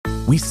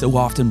We so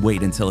often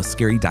wait until a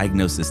scary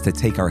diagnosis to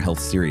take our health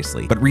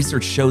seriously, but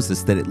research shows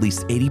us that at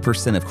least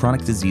 80% of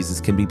chronic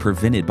diseases can be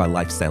prevented by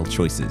lifestyle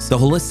choices. The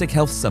Holistic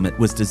Health Summit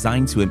was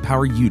designed to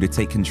empower you to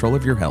take control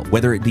of your health,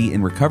 whether it be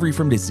in recovery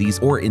from disease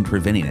or in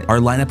preventing it. Our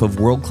lineup of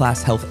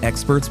world-class health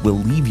experts will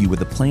leave you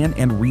with a plan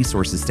and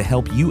resources to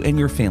help you and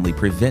your family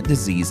prevent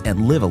disease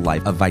and live a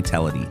life of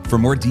vitality. For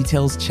more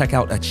details, check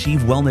out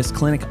Achieve Wellness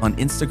Clinic on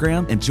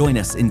Instagram and join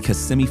us in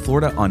Kissimmee,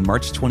 Florida on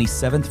March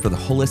 27th for the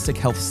Holistic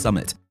Health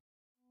Summit.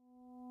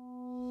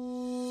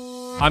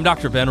 I'm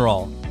Dr. Ben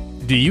Rall.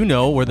 Do you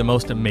know where the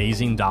most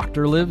amazing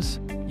doctor lives?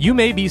 You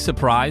may be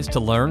surprised to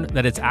learn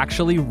that it's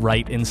actually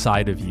right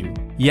inside of you.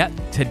 Yet,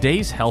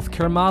 today's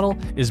healthcare model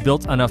is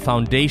built on a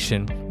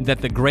foundation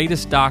that the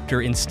greatest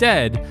doctor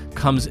instead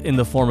comes in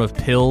the form of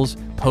pills,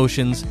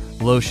 potions,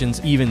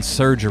 lotions, even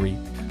surgery.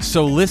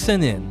 So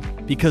listen in,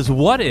 because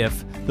what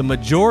if the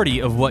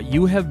majority of what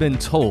you have been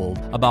told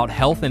about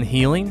health and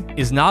healing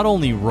is not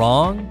only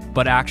wrong,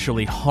 but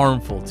actually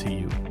harmful to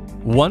you?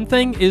 One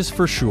thing is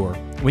for sure.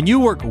 When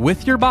you work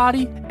with your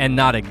body and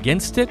not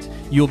against it,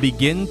 you'll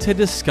begin to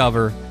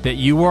discover that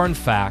you are in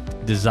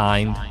fact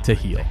designed to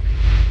heal.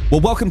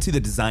 Well, welcome to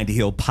the Design to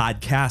Heal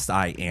podcast.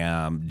 I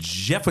am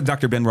Jeff with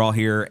Dr. Ben Rall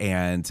here,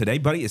 and today,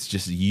 buddy, it's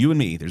just you and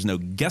me. There's no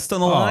guest on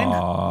the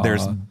line.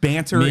 There's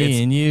banter. Me it's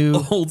and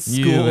you, old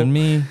school. you and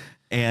me.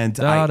 And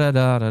yeah,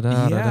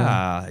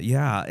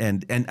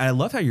 and I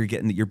love how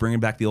you're bringing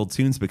back the old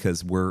tunes,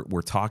 because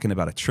we're talking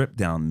about a trip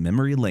down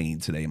memory lane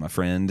today, my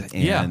friend,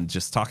 and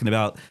just talking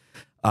about.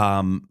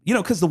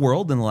 Because the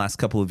world in the last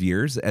couple of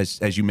years,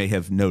 as you may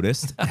have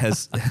noticed,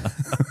 has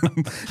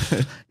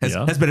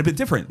been a bit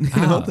different.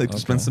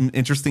 There's been some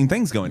interesting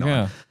things going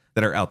on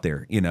that are out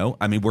there.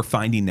 I mean, we're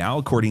finding now,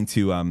 according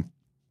to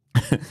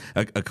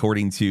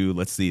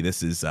let's see,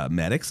 this is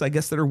medics, I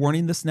guess, that are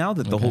warning this now,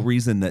 that the whole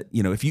reason that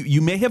if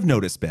you may have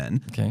noticed,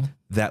 Ben,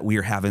 that we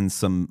are having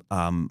some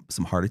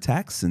heart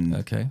attacks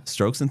and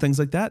strokes and things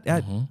like that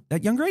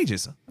at younger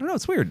ages. I don't know,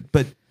 it's weird,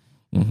 but.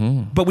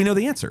 But we know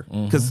the answer,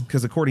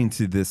 because according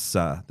to this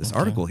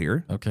article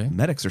here,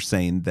 medics are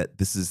saying that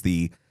this is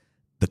the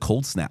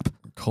cold snap,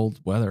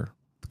 cold weather.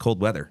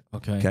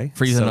 Okay.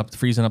 Freezing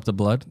up the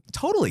blood.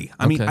 Totally.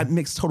 I mean, it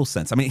makes total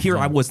sense. I mean, here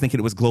I was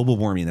thinking it was global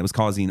warming that was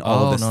causing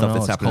all of this stuff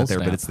that's happening out there,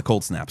 but it's the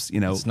cold snaps.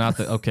 It's not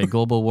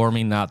global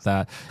warming, not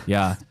that.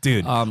 Yeah,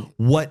 dude.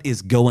 What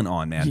is going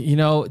on, man?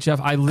 Jeff,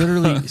 I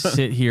literally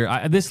sit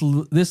here. This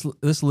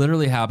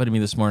literally happened to me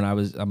this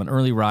morning. I'm an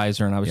early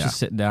riser, and I was just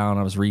sitting down.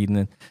 I was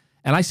reading.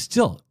 And I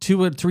still,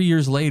 2 or 3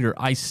 years later,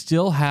 I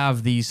still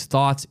have these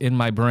thoughts in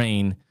my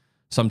brain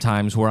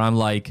sometimes where I'm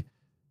like,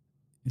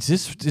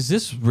 does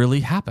this really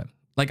happen?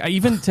 Like,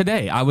 even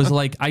today, I was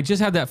like, I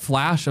just had that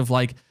flash of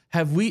like,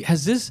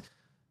 has this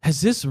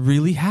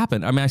really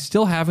happened? I mean, I'm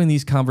still having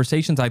these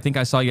conversations. I think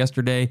I saw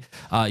yesterday,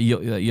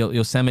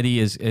 Yosemite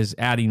is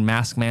adding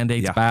mask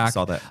mandates back. I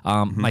saw that.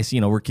 I see,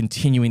 we're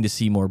continuing to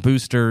see more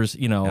boosters,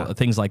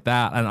 things like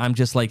that. And I'm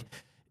just like,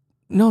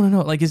 No.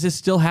 Like, is this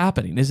still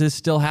happening?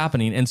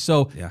 And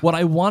so what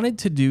I wanted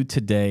to do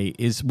today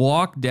is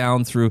walk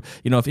down through,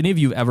 if any of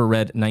you have ever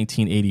read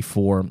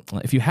 1984,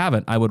 if you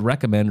haven't, I would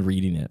recommend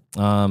reading it.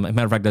 As a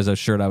matter of fact, there's a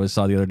shirt I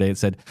saw the other day. It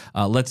said,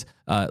 let's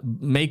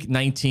make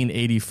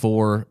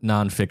 1984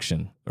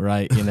 nonfiction,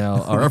 right?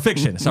 Or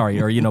fiction,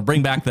 sorry. Or,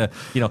 bring back the,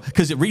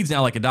 because it reads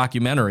now like a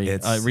documentary.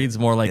 It reads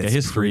more like a history.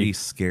 It's pretty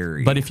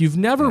scary. But if you've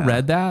never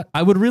read that,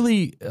 I would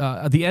really,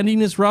 the ending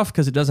is rough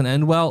because it doesn't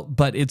end well,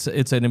 but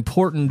it's an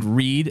important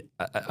read,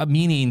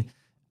 meaning,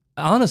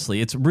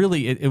 honestly, it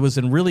was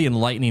a really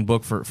enlightening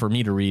book for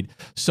me to read.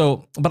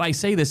 So, but I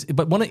say this,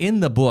 but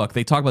in the book,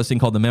 they talk about this thing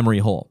called the memory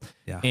hole,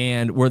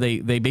 and where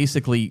they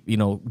basically,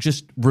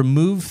 just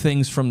remove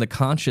things from the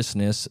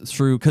consciousness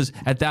through, because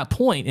at that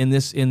point in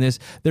this,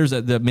 there's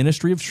the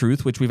ministry of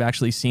truth, which we've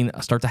actually seen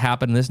start to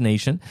happen in this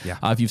nation.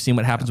 If you've seen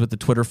what happens with the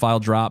Twitter file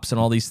drops and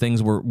all these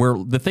things, where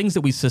the things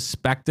that we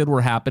suspected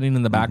were happening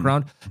in the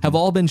background have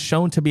all been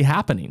shown to be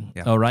happening.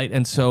 All right,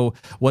 and so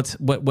what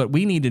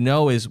we need to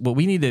know is what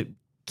we need to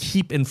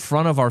keep in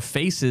front of our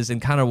faces and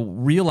kind of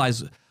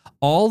realize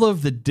all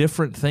of the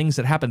different things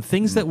that happened,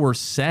 things that were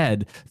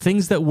said,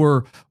 things that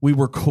we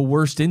were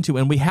coerced into,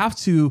 and we have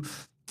to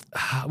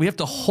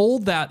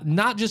hold that,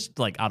 not just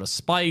like out of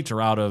spite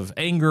or out of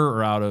anger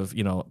or out of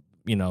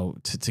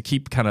to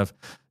keep kind of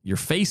your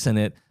face in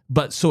it,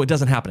 but so it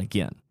doesn't happen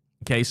again.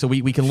 Okay, so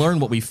we can learn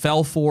what we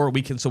fell for.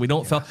 So we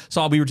don't fall.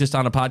 So we were just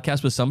on a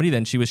podcast with somebody.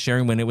 Then she was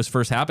sharing when it was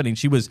first happening.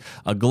 She was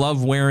a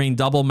glove wearing,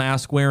 double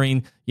mask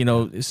wearing,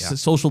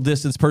 social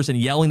distance person,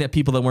 yelling at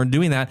people that weren't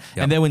doing that.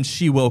 And then when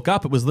she woke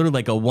up, it was literally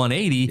like a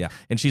 180.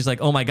 And she's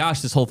like, "Oh my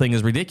gosh, this whole thing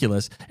is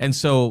ridiculous." And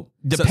so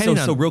depending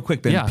on, real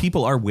quick, Ben,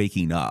 people are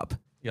waking up.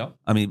 Yep.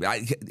 I mean, I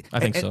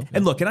think so.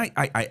 And look, and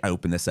I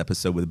open this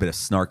episode with a bit of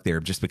snark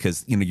there, just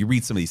because, you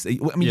read some of these.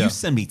 I mean, you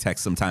send me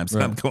texts sometimes,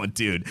 and I'm going,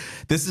 dude,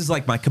 this is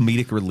like my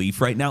comedic relief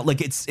right now.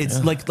 Like it's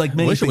like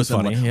many things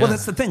in life. Well,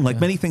 that's the thing. Like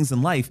many things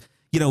in life,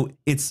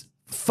 it's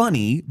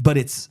funny, but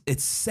it's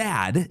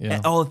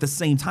sad all at the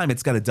same time.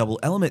 It's got a double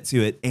element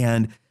to it,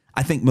 and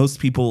I think most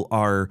people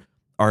are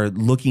are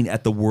looking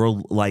at the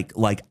world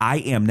like I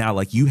am now,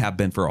 like you have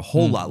been for a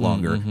whole lot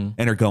longer,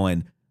 and are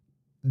going,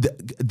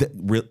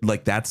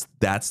 like that's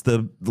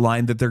the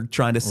line that they're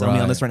trying to sell me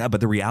on this right now.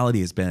 But the reality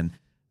has been,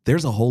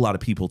 there's a whole lot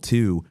of people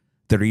too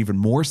that are even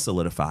more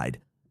solidified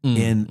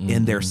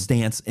in their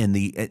stance in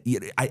the.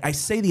 I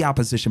say the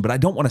opposition, but I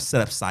don't want to set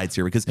up sides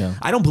here, because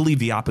I don't believe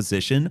the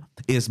opposition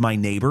is my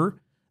neighbor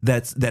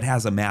that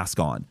has a mask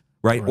on,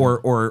 right?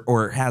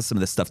 Or has some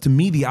of this stuff. To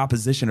me, the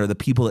opposition are the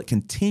people that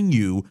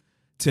continue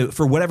to,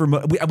 for whatever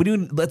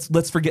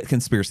let's forget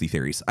conspiracy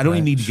theories. I don't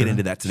even need to get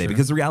into that today,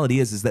 because the reality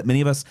is that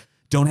many of us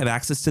don't have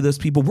access to those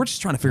people. We're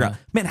just trying to figure out,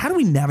 man, how do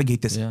we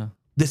navigate this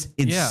this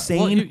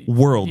insane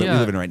world that we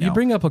live in right now? You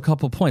bring up a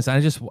couple points. I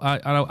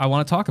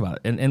want to talk about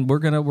it, and we're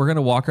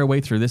gonna walk our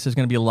way through this. There's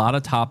gonna be a lot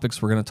of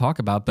topics we're gonna talk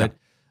about,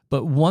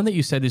 but one that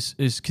you said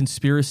is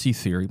conspiracy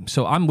theory.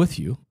 So I'm with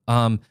you.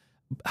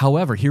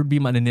 However, here would be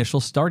my initial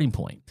starting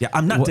point. Yeah,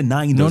 I'm not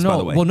denying those, by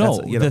the way. Well,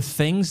 no, the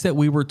things that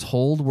we were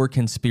told were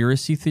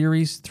conspiracy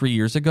theories 3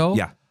 years ago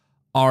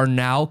are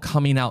now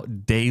coming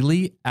out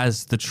daily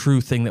as the true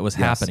thing that was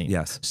happening.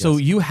 So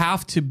you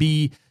have to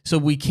be, so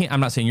we can't,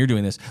 I'm not saying you're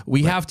doing this.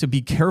 We have to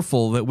be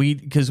careful that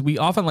because we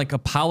often like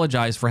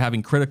apologize for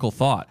having critical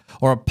thought,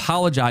 or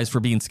apologize for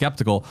being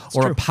skeptical,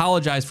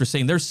 apologize for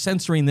saying they're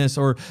censoring this,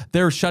 or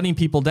they're shutting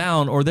people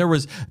down, or there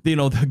was,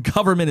 the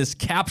government is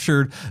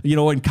captured,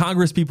 and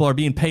Congress people are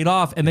being paid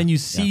off. And then you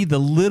see the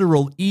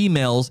literal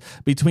emails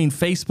between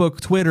Facebook,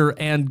 Twitter,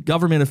 and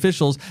government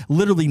officials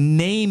literally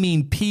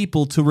naming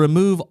people to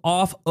remove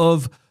off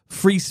of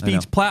free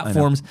speech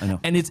platforms. I know.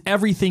 And it's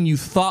everything you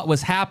thought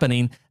was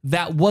happening.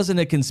 That wasn't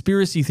a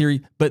conspiracy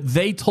theory, but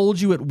they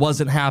told you it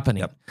wasn't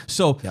happening.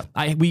 So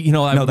I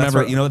remember, that's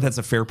right. That's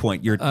a fair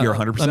point. You're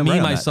 100% right. A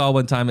meme I saw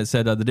one time, it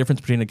said the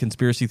difference between a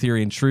conspiracy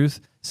theory and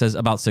truth says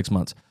about 6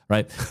 months,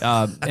 right?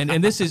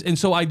 And this is, and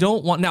so I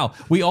don't want, now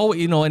we all,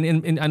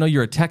 and I know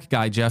you're a tech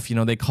guy, Jeff,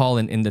 they call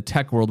in the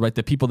tech world, right?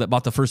 The people that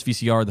bought the first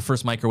VCR, the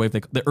first microwave,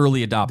 the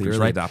early adopters,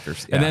 right?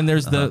 Adopters, And then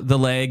there's the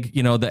leg,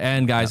 the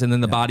end guys, and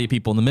then the body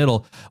people in the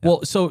middle.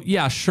 Well, so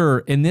sure.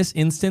 In this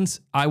instance,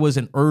 I was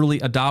an early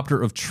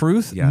adopter of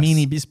truth,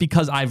 meaning it's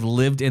because I've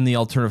lived in the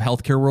alternative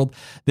healthcare world.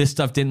 This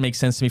stuff didn't make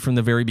sense to me from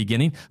the very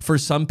beginning. For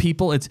some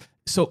people, it's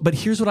so. But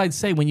here's what I'd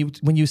say: when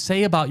you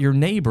say about your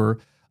neighbor,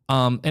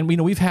 and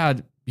we've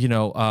had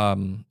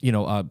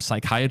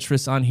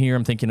psychiatrists on here.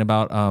 I'm thinking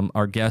about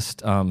our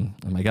guest. Oh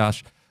my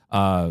gosh.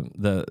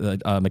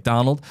 The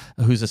McDonald,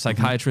 who's a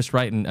psychiatrist,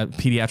 right, and a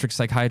pediatric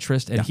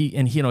psychiatrist, and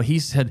he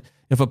said,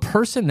 if a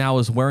person now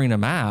is wearing a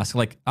mask,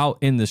 like out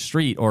in the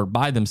street or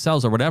by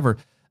themselves or whatever,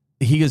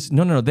 he goes,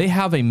 no, they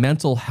have a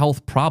mental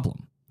health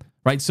problem,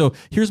 right? So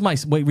here's my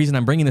reason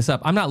I'm bringing this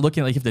up. I'm not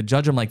looking like you have to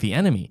judge them like the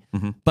enemy,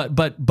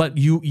 but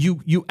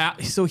you.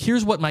 So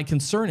here's what my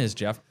concern is,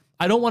 Jeff.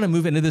 I don't want to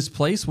move into this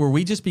place where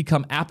we just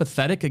become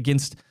apathetic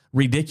against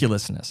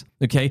ridiculousness.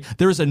 Okay.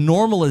 There's a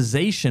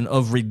normalization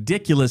of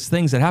ridiculous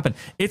things that happen.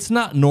 It's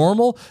not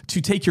normal to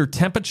take your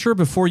temperature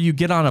before you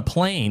get on a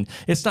plane.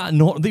 It's not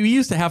normal. We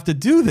used to have to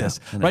do this,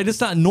 right?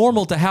 It's not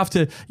normal to have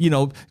to,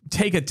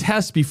 take a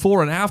test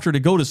before and after to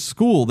go to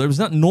school. There was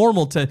not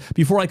normal to,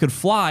 before I could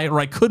fly, or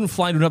I couldn't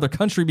fly to another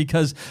country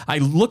because I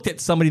looked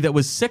at somebody that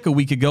was sick a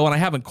week ago and I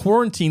haven't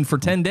quarantined for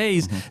 10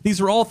 days. These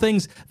are all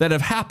things that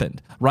have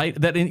happened, right?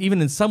 That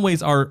even in some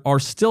ways are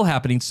still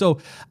happening. So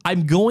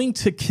I'm going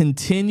to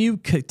continue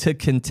to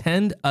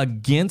contend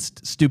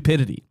against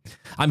stupidity.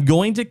 I'm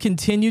going to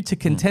continue to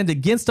contend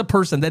against a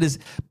person that is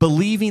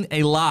believing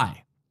a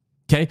lie.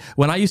 Okay.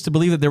 When I used to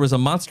believe that there was a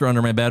monster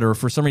under my bed, or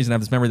for some reason I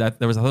have this memory that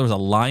there was a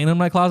lion in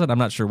my closet. I'm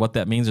not sure what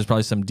that means. There's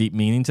probably some deep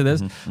meaning to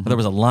this, but there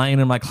was a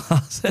lion in my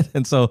closet.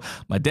 And so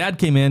my dad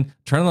came in,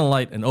 turned on the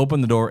light, and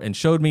opened the door and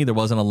showed me there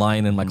wasn't a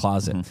lion in my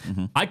closet.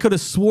 I could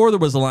have swore there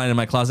was a lion in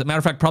my closet. Matter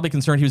of fact, probably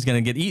concerned he was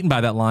going to get eaten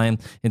by that lion,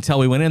 until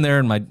we went in there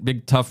and my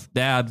big tough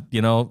dad,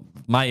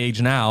 my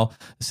age now,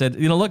 said,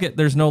 look,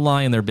 there's no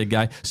lion there, big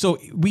guy. So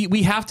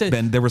we have to.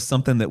 Ben, there was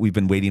something that we've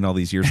been waiting all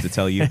these years to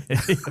tell you.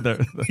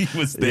 He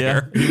was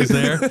there. He was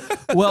there.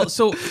 Well,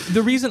 so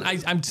the reason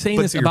I'm saying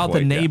this about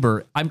the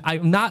neighbor,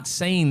 I'm not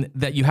saying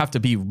that you have to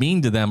be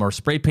mean to them or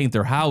spray paint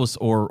their house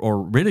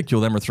or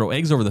ridicule them or throw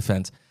eggs over the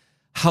fence.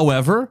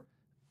 However,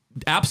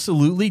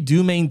 absolutely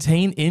do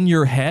maintain in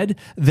your head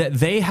that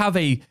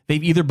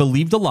they've either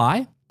believed a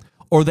lie,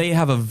 or they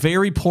have a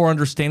very poor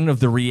understanding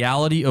of the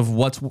reality of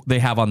what they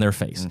have on their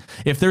face.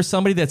 If there's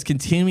somebody that's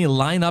continuing to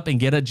line up and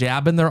get a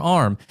jab in their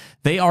arm,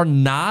 they are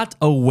not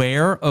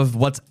aware of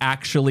what's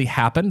actually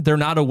happened. They're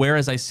not aware,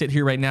 as I sit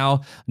here right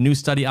now, new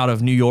study out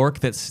of New York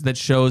that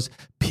shows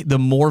the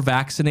more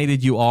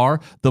vaccinated you are,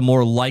 the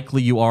more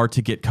likely you are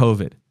to get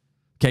COVID.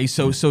 Okay,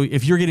 so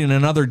if you're getting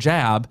another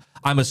jab,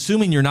 I'm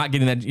assuming you're not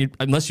getting that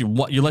unless you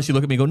look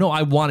at me and go, no,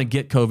 I want to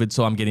get COVID,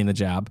 so I'm getting the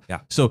jab.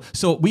 Yeah. So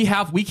we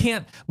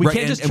can't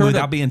just turn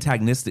without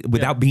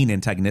being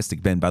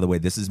antagonistic, Ben, by the way,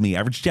 this is me,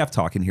 Average Jeff,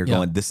 talking here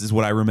going, this is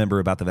what I remember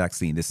about the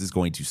vaccine. This is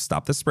going to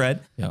stop the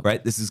spread,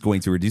 right? This is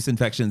going to reduce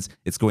infections.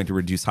 It's going to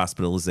reduce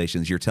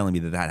hospitalizations. You're telling me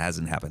that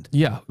hasn't happened.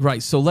 Yeah,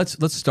 right. So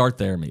let's start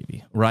there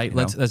maybe, right?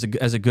 Let's as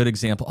a good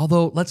example.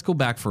 Although let's go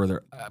back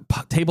further.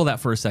 Table that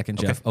for a second,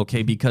 Jeff.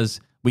 Okay,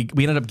 because we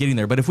ended up getting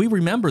there. But if we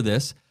remember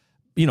this,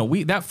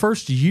 that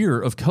first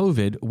year of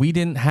COVID, we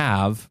didn't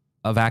have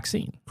a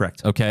vaccine.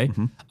 Correct. Okay.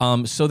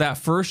 Mm-hmm. So that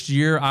first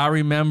year, I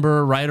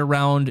remember right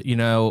around,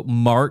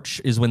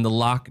 March is when the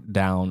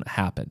lockdown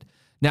happened.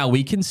 Now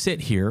we can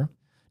sit here.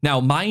 Now,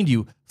 mind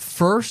you,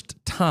 first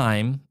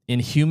time in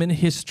human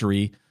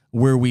history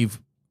where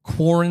we've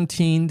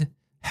quarantined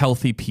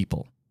healthy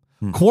people.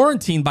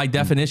 Quarantine by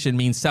definition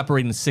means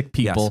separating sick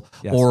people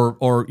yes.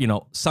 or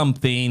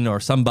something or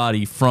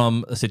somebody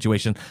from a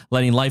situation,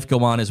 letting life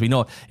go on as we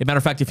know it. As a matter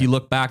of fact, if you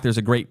look back, there's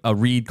a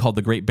read called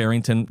the Great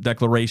Barrington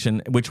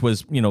Declaration, which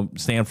was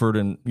Stanford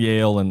and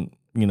Yale and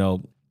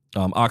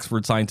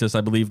Oxford scientists,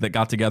 I believe, that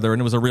got together,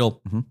 and it was a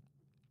real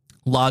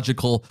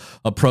logical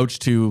approach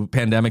to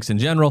pandemics in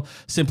general,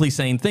 simply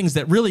saying things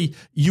that really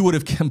you would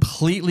have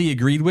completely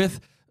agreed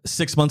with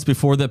 6 months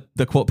before the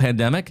quote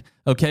pandemic,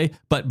 okay?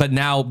 But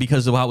now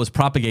because of how it was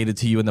propagated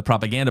to you and the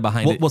propaganda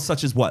behind it. Well,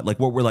 such as what? Like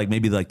what were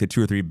maybe the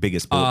 2 or 3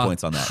 biggest bullet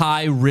points on that?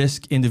 High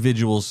risk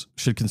individuals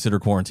should consider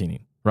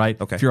quarantining, right?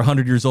 Okay. If you're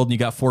 100 years old and you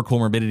got 4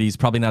 comorbidities,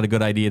 probably not a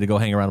good idea to go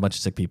hang around a bunch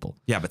of sick people.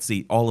 Yeah, but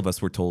see, all of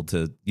us were told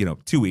to,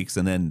 2 weeks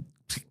and then,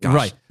 gosh.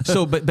 Right.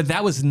 So, but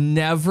that was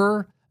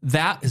never...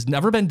 That has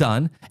never been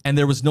done, and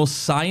there was no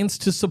science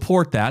to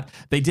support that.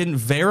 They didn't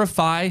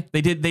verify.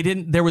 They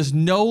didn't. There was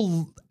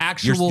no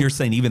actual. You're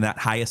saying even that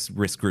highest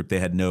risk group, they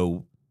had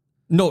no.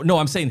 No.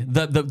 I'm saying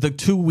the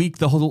 2 week,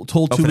 the whole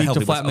 2 week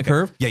to flatten the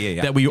curve.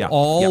 Yeah. That we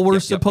were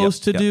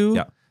supposed to do.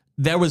 Yeah.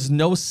 There was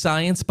no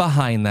science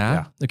behind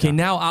that. Yeah. Okay.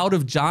 Now out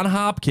of John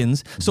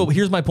Hopkins. So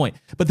here's my point.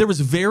 But there was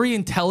very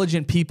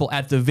intelligent people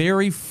at the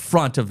very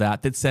front of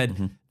that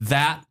said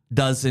that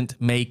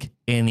doesn't make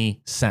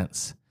any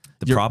sense.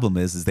 The problem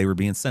is they were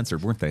being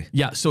censored, weren't they?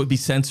 Yeah, so it'd be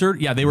censored.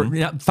 Yeah, they were.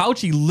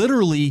 Fauci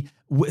literally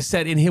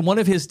said in one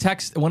of his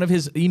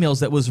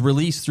emails that was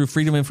released through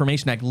Freedom of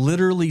Information Act,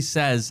 literally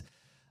says,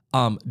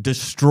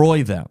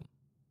 destroy them.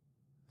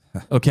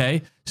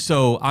 Okay,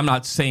 so I'm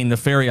not saying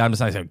nefarious. I'm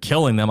just saying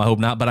killing them. I hope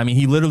not. But I mean,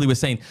 he literally was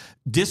saying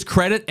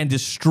discredit and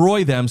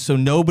destroy them so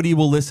nobody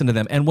will listen to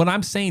them. And when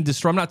I'm saying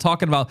destroy, I'm not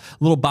talking about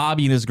little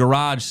Bobby in his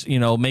garage,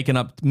 making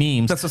up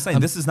memes. That's what I'm saying.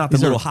 This is not the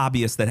little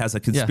hobbyist that has a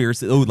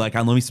conspiracy. Yeah.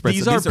 Let me spread.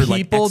 These are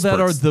people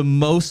that are the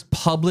most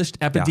published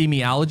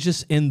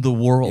epidemiologists in the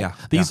world. Yeah.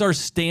 These are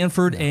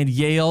Stanford and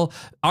Yale.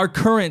 Our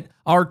current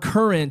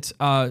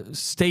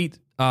state.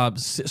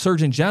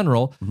 Surgeon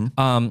General,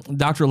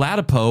 Dr.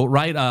 Ladapo,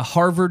 right? A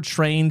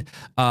Harvard-trained,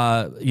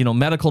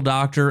 medical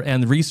doctor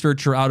and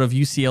researcher out of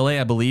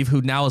UCLA, I believe,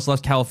 who now has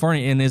left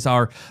California and is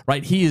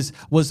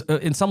was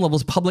in some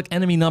levels public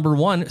enemy number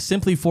one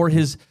simply for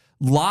his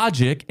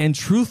logic and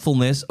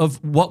truthfulness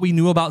of what we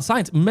knew about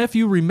science. If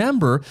you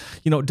remember,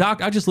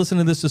 I just listened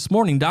to this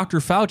morning. Dr.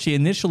 Fauci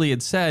initially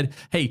had said,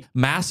 hey,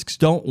 masks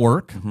don't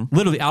work.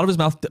 Literally out of his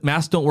mouth,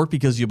 masks don't work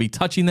because you'll be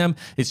touching them.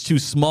 It's too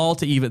small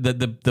to even,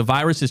 the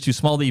virus is too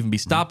small to even be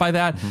stopped by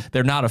that.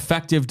 They're not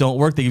effective, don't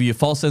work. They give you a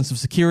false sense of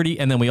security.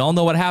 And then we all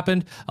know what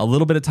happened. A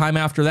little bit of time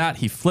after that,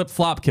 he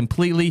flip-flopped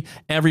completely.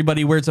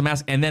 Everybody wears a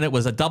mask. And then it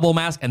was a double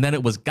mask. And then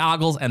it was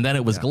goggles. And then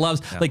it was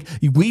gloves. Yeah. Like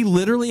we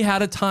literally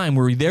had a time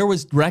where there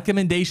was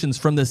recommendations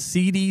from the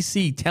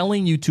CDC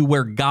telling you to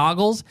wear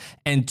goggles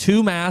and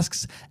 2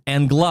 masks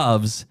and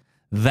gloves.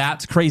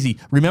 That's crazy.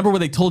 Remember where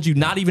they told you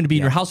not even to be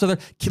in your house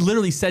with her?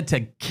 Literally said to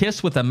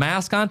kiss with a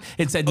mask on.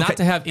 It said not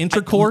to have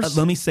intercourse.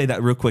 Let me say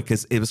that real quick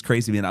because it was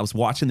crazy, man. I was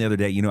watching the other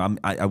day.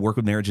 I work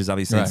with marriages,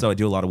 obviously, and so I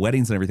do a lot of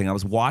weddings and everything. I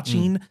was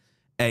watching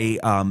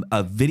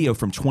a video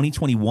from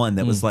 2021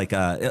 that was like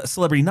a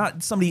celebrity,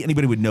 not somebody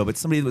anybody would know, but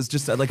somebody that was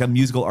just like a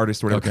musical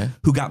artist or whatever,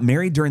 who got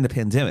married during the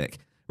pandemic,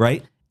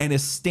 right? And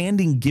is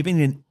standing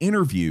giving an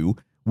interview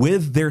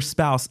with their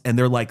spouse, and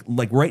they're like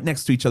right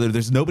next to each other.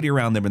 There's nobody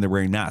around them, and they're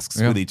wearing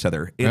masks with each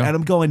other. And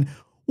I'm going,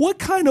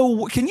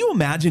 can you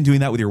imagine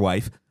doing that with your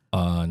wife?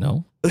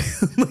 No.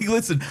 Like,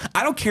 listen,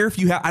 I don't care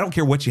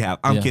what you have.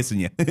 I'm kissing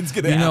you. It's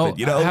gonna happen.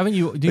 Haven't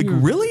you?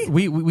 Really?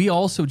 We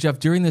also, Jeff,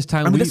 during this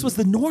time, this was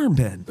the norm,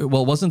 Ben.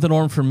 Well, it wasn't the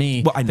norm for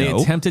me. Well, I know.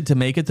 They attempted to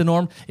make it the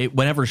norm. It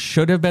whenever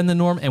should have been the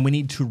norm, and we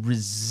need to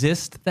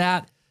resist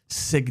that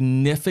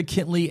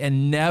significantly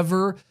and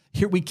never.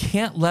 Here, we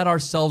can't let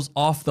ourselves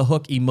off the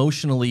hook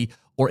emotionally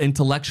or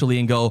intellectually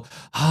and go,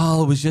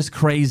 oh, it was just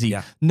crazy.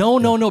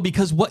 No,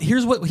 because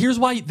here's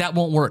why that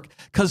won't work.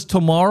 Because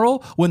tomorrow,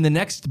 when the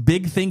next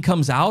big thing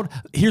comes out,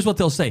 here's what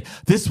they'll say.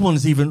 This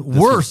one's even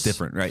worse.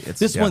 Different, right?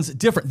 This one's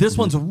different. This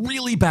one's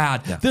really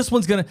bad. This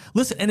one's going to,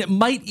 listen, and it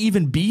might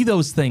even be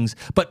those things,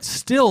 but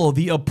still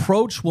the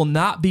approach will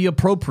not be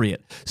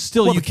appropriate.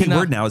 Still, well, the key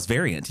word now is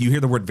variant. You hear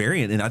the word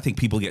variant, and I think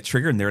people get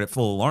triggered and they're at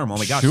full alarm. Oh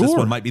my gosh, this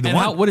one might be the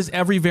one. What does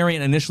every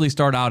variant initially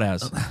start out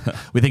as?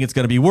 We think it's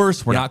going to be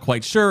worse. We're not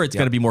quite sure. It's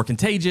going to be more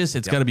contagious.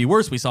 It's going to be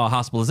worse. We saw a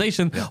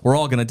hospitalization. We're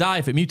all going to die.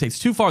 If it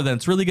mutates too far, then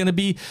it's really going to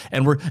be.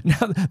 And we're now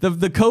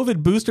the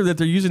COVID booster that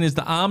they're using is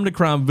the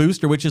Omicron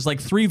booster, which is like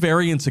 3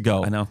 variants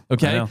ago. I know.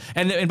 Okay. I know.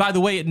 And by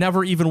the way, it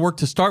never even worked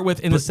to start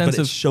with in the sense but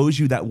it of shows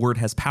you that word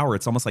has power.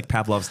 It's almost like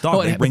Pavlov's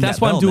dog. But that's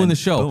why I'm doing the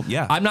show.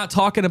 Boom, I'm not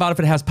talking about if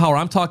it has power.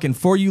 I'm talking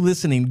for you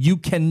listening. You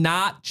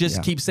cannot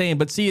just keep saying,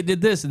 but see, it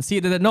did this and see,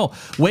 it did that. No,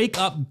 wake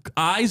up.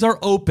 Eyes are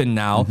open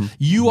now.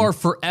 You are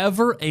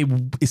forever a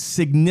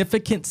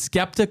significant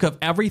skeptic of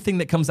everything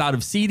that comes out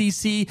of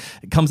CDC,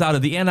 comes out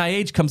of the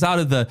NIH, comes out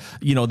of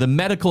the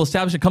medical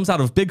establishment, comes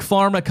out of Big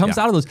Pharma, comes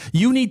out of those.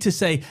 You need to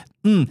say,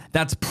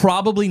 that's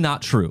probably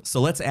not true.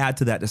 So let's add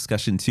to that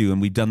discussion too,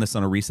 and we've done this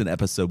on a recent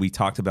episode. We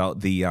talked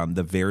about the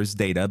VAERS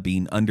data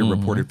being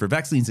underreported for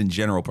vaccines in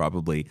general,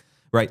 probably.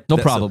 Right. No,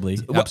 probably.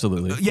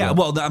 Absolutely. Yeah.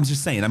 Well, I'm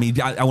just saying, I mean,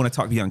 I want to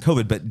talk beyond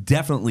COVID, but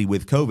definitely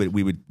with COVID,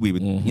 we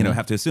would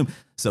have to assume.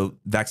 So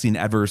vaccine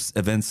adverse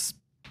events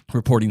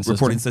reporting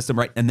system.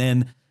 Right. And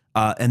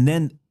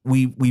then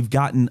we've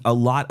gotten a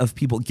lot of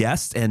people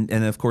guessed and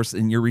of course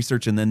in your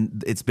research, and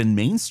then it's been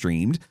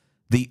mainstreamed,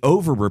 the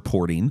over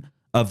reporting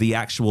of the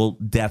actual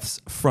deaths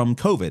from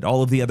COVID.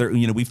 All of the other,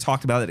 we've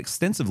talked about it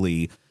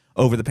extensively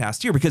over the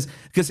past year because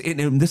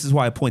and this is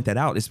why I point that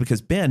out, is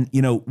because, Ben,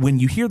 when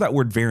you hear that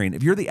word variant,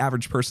 if you're the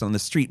average person on the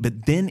street,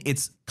 but then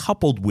it's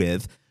coupled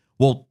with,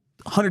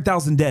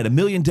 100,000 dead, 1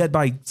 million dead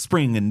by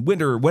spring and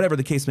winter, whatever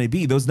the case may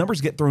be, those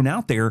numbers get thrown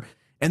out there.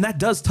 And that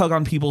does tug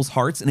on people's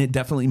hearts, and it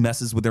definitely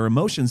messes with their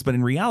emotions. But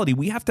in reality,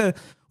 we have to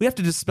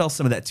dispel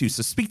some of that too.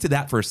 So speak to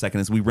that for a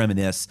second as we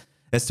reminisce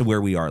as to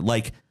where we are.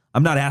 Like,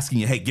 I'm not asking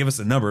you, hey, give us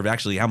a number of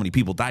actually how many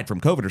people died from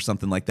COVID or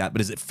something like that.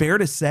 But is it fair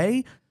to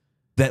say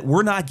that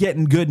we're not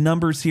getting good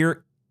numbers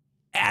here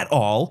at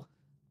all?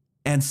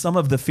 And some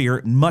of the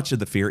fear, much of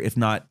the fear, if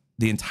not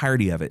the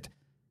entirety of it,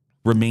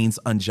 remains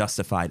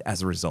unjustified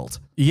as a result.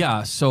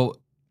 Yeah. So,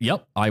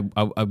 yep, I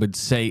would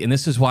say, and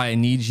this is why I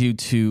need you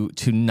to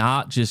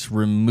not just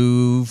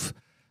remove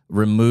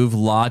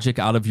logic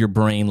out of your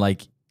brain,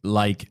 like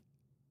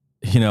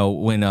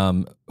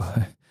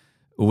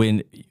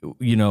when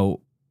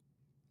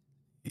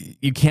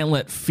you can't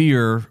let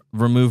fear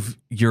remove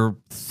your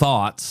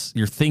thoughts,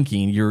 your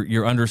thinking,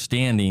 your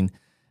understanding,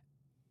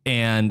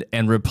 and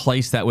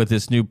replace that with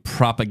this new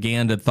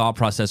propaganda thought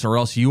process, or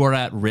else you are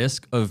at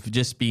risk of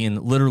just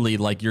being literally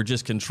like you're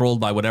just controlled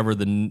by whatever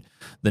the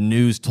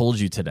news told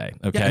you today.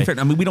 Okay, yeah, in fact,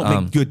 I mean, we don't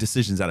make good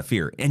decisions out of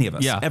fear, any of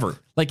us, ever.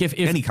 Like if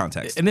any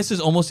context, and this is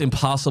almost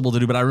impossible to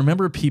do. But I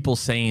remember people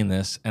saying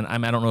this, and I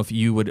don't know if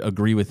you would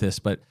agree with this,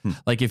 but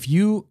like if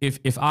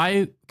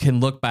I can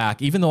look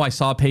back, even though I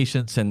saw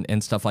patients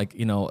and stuff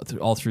like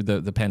all through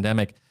the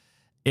pandemic,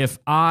 if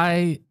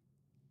I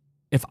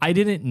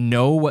didn't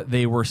know what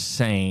they were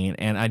saying,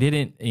 and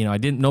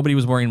nobody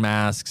was wearing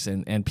masks,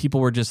 and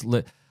people were just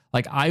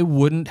like, I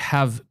wouldn't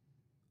have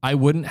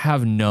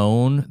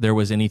known there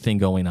was anything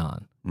going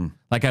on.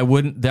 Like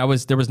there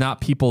was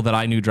not people that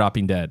I knew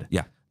dropping dead.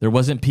 Yeah. There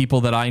wasn't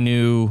people that I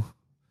knew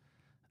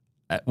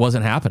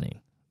wasn't happening.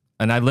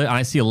 And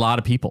I see a lot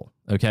of people.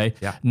 Okay.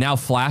 Yeah. Now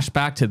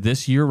flashback to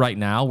this year right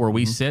now where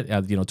we sit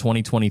at,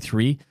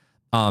 2023.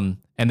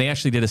 And they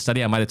actually did a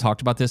study. I might have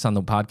talked about this on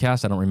the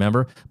podcast. I don't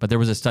remember, but there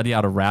was a study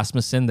out of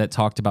Rasmussen that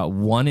talked about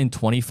 1 in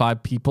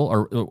 25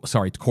 people,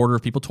 quarter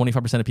of people,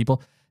 25% of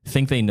people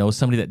think they know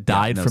somebody that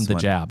died from the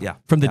jab. Yeah.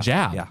 From the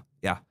jab.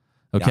 Yeah.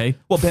 Okay. Yeah.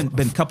 Well,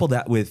 Ben, couple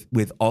that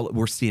with all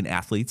we're seeing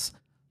athletes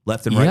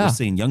left and right. We're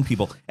seeing young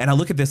people. And I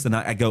look at this and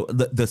I go,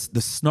 the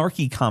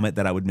snarky comment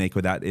that I would make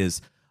with that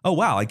is, oh,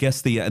 wow, I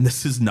guess and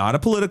this is not a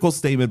political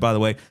statement, by the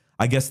way.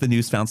 I guess the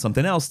news found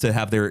something else to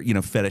have their,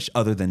 fetish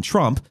other than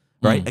Trump.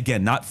 Right.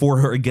 Again, not for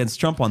or against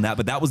Trump on that,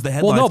 but that was the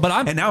headline. Well, no,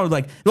 but and now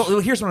like, well,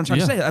 here's what I'm trying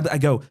to say. I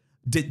go,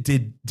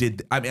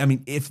 I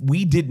mean, if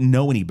we didn't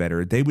know any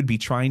better, they would be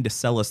trying to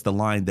sell us the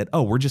line that,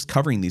 oh, we're just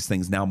covering these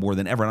things now more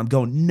than ever. And I'm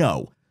going,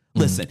 no,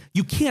 listen,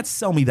 you can't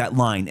sell me that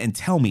line and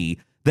tell me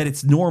that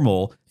it's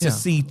normal to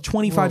see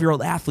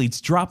 25-year-old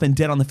athletes dropping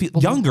dead on the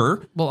field,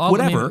 younger,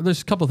 whatever. I mean,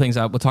 there's a couple of things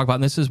I will talk about,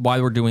 and this is why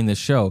we're doing this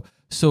show.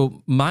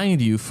 So mind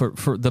you,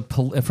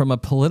 from a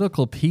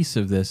political piece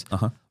of this,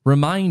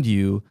 remind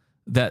you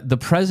that the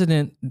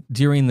president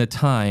during the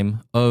time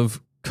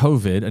of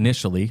COVID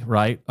initially,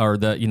 right, or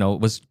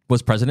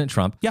was President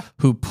Trump,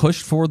 who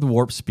pushed for the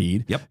warp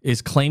speed,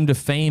 his claim to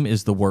fame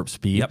is the warp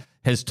speed,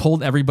 has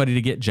told everybody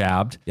to get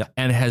jabbed,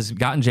 and has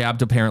gotten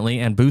jabbed apparently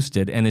and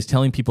boosted, and is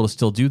telling people to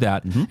still do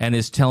that, and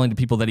is telling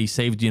people that he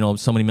saved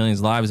so many millions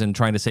of lives and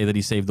trying to say that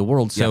he saved the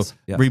world. So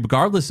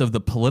regardless of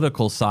the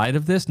political side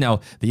of this,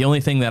 now the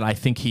only thing that I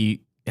think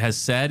he has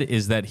said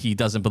is that he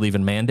doesn't believe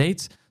in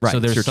mandates. Right. So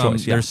there's some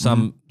choice, yeah.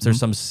 there's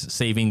some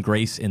saving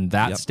grace in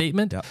that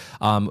statement. Yep.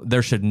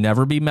 There should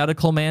never be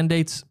medical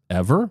mandates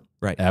ever.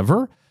 Right.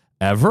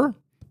 Ever.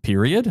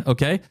 Period.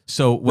 Okay.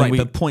 So when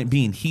the point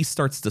being, he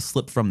starts to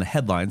slip from the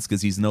headlines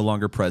because he's no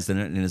longer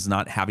president and is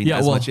not having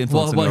as much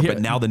influence anymore.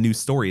 But now the new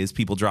story is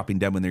people dropping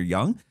dead when they're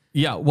young.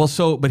 Yeah.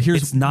 Well, but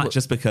here's it's not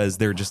just because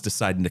they're just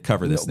deciding to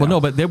cover this. Well, now.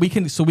 no, but we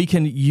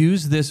can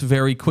use this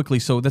very quickly.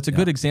 So that's a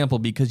good example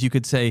because you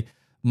could say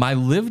my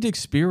lived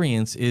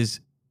experience is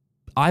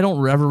I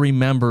don't ever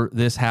remember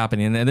this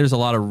happening. And there's a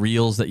lot of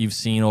reels that you've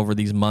seen over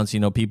these months.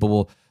 People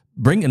will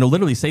bring and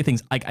literally say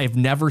things like I've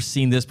never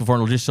seen this before,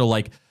 and it'll just show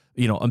like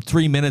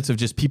 3 minutes of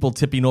just people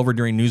tipping over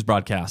during news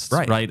broadcasts,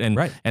 right?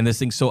 And this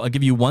thing. So I'll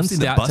give you one stat.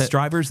 The bus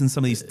drivers in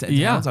some of these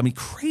towns. I mean,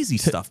 crazy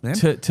stuff, man.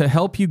 To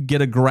help you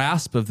get a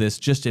grasp of this,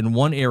 just in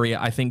one area,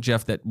 I think,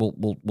 Jeff, that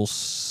will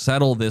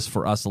settle this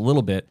for us a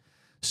little bit.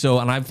 So,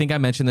 and I think I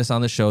mentioned this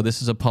on the show.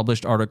 This is a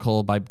published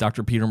article by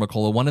Dr. Peter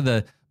McCullough, one of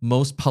the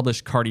most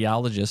published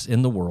cardiologists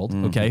in the world,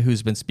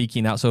 who's been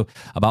speaking out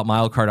about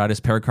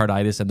myocarditis,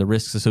 pericarditis, and the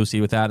risks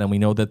associated with that. And we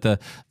know that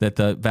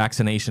the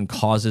vaccination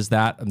causes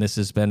that, and this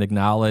has been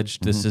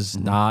acknowledged. This is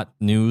not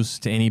news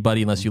to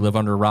anybody unless you live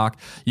under a rock.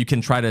 You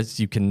can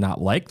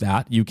not like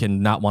that. You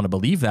can not want to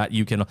believe that.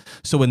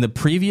 So in the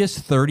previous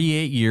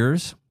 38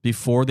 years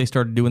before they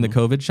started doing the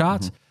COVID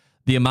shots,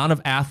 the amount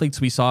of athletes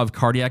we saw of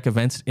cardiac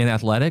events in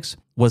athletics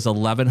was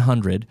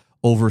 1,100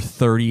 over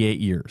 38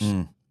 years.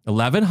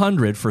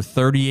 1,100 for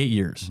 38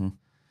 years.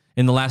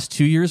 In the last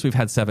 2 years, we've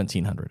had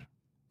 1,700.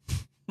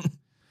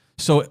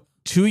 So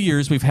 2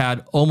 years, we've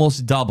had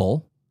almost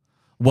double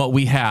what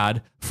we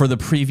had for the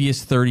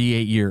previous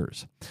 38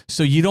 years.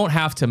 So you don't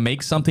have to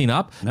make something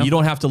up. Nope. You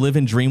don't have to live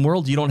in dream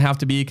world. You don't have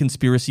to be a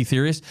conspiracy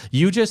theorist.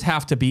 You just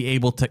have to be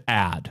able to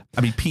add.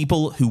 I mean,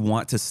 people who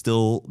want to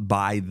still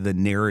buy the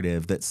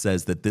narrative that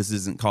says that this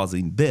isn't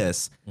causing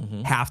this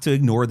have to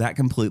ignore that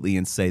completely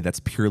and say that's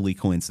purely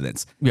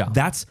coincidence. Yeah.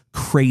 That's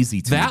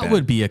crazy to me. That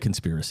would be a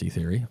conspiracy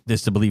theory,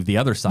 just to believe the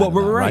other side of that,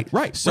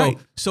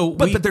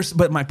 right.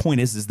 But my point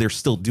is they're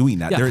still doing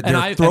that. Yeah,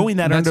 They're throwing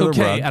that under the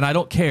rug. And I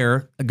don't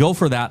care. Go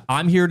for that.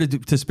 I'm here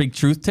to speak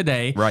truth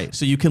today. Right.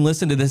 So you can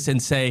listen to this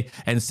and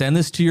send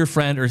this to your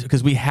friend, or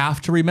because we have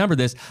to remember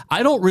this.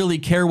 I don't really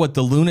care what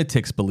the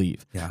lunatics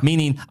believe. Yeah.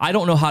 Meaning I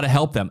don't know how to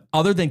help them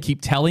other than keep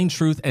telling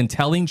truth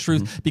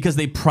because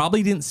they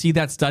probably didn't see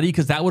that study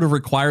because that would have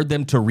required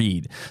them to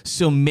read.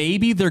 So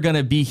maybe they're going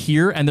to be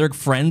here and their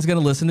friend's going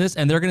to listen to this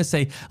and they're going to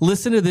say,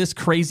 listen to this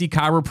crazy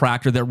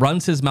chiropractor that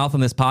runs his mouth on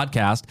this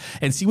podcast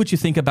and see what you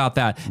think about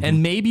that.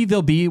 And maybe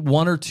there'll be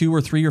 1 or 2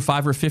 or 3 or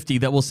 5 or 50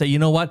 that will say, you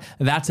know what?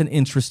 That's an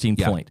interesting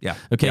point. Yeah.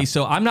 Okay. Yeah.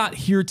 So I'm not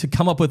here to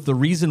come up with the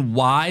reason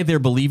why they're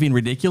believing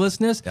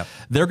ridiculousness. Yep.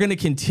 They're going to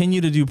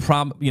continue to do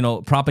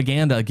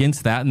propaganda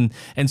against that.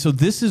 And so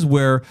this is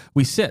where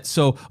we sit.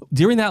 So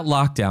during that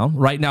lockdown,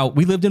 right now,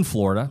 we lived in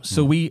Florida.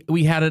 So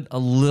we had it a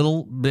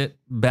little bit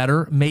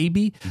better,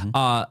 maybe.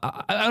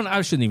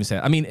 I shouldn't even say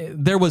it. I mean,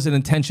 there was an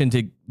intention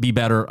to be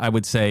better, I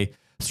would say,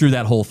 through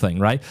that whole thing,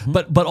 right?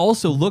 But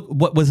also look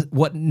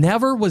what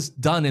never was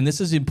done, and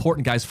this is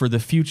important, guys, for the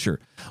future.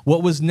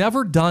 What was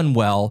never done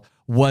well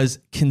was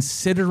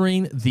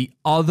considering the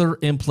other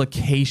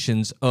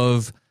implications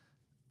of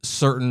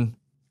certain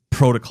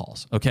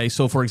protocols. Okay,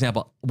 so for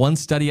example, one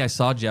study I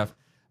saw, Jeff,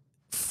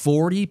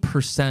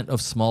 40% of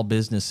small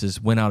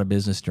businesses went out of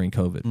business during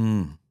COVID.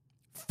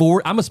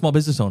 I'm a small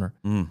business owner,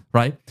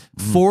 right?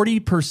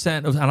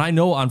 40% of, and I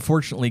know,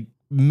 unfortunately,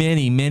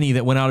 many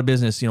that went out of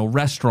business,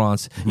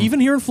 restaurants,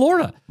 even here in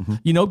Florida,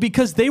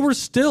 because they were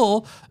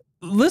still,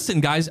 listen,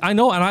 guys, I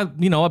know, and I,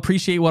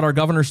 appreciate what our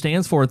governor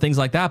stands for and things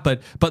like that,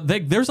 but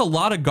there's a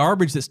lot of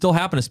garbage that still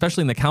happen,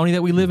 especially in the county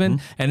that we live in,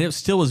 and it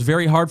still is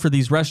very hard for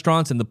these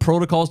restaurants and the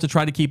protocols to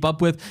try to keep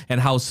up with, and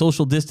how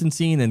social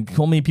distancing and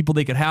how many people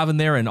they could have in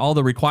there and all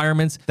the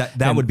requirements.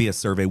 That would be a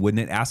survey,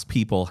 wouldn't it? Ask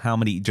people how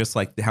many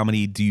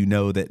do you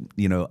know that,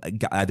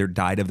 either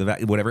died of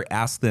the whatever.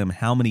 Ask them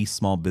how many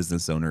small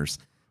business owners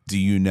do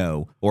you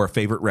know, or a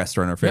favorite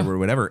restaurant or favorite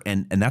whatever,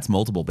 and that's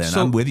multiple, Ben.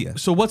 I'm with you.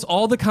 So what's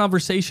all the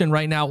conversation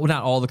right now? Well,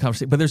 not all the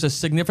conversation, but there's a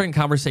significant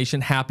conversation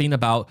happening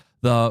about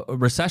the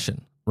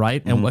recession,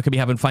 right? And what could be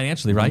happening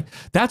financially, right?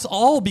 That's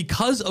all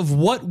because of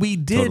what we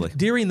did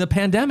during the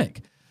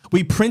pandemic.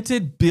 We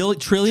printed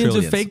trillions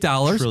of fake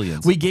dollars.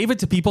 We gave it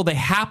to people. They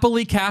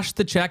happily cashed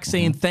the check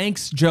saying,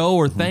 thanks, Joe,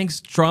 or thanks,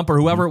 Trump, or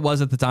whoever it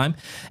was at the time.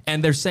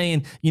 And they're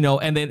saying,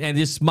 and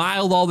just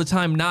smiled all the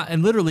time,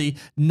 literally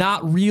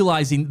not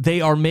realizing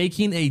they are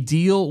making a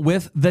deal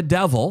with the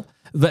devil.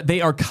 That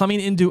they are coming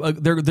into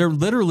they're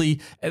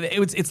literally,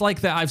 it's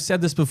like that. I've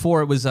said this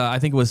before. It was I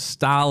think it was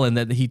Stalin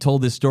that he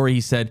told this story. He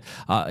said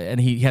and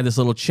he had this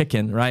little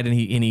chicken, right, and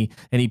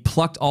he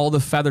plucked all the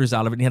feathers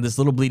out of it, and he had this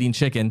little bleeding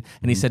chicken,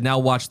 and he said, now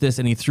watch this,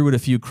 and he threw it a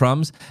few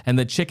crumbs, and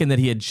the chicken that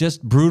he had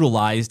just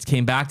brutalized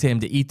came back to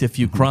him to eat the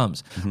few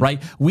crumbs,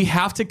 right? We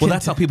have to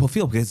that's how people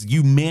feel, because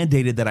you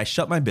mandated that I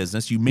shut my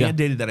business, you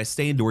mandated that I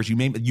stay indoors,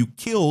 you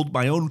killed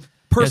my own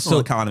personal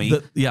economy,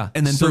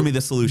 and then threw me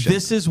the solution.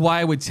 This is why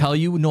I would tell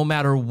you, no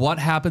matter what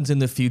happens in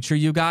the future,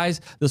 you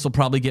guys, this will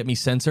probably get me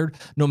censored.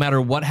 No matter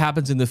what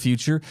happens in the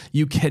future,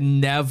 you can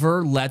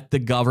never let the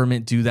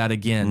government do that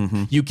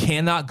again. You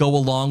cannot go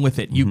along with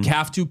it. You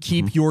have to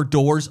keep your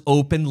doors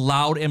open,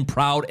 loud and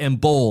proud and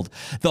bold.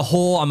 The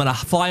whole, I'm going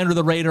to fly under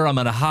the radar, I'm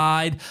going to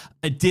hide.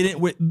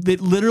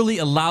 It literally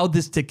allowed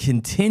this to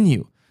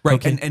continue. Right.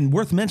 Okay. And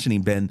worth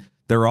mentioning, Ben,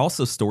 there are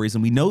also stories,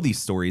 and we know these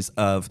stories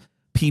of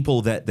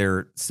people that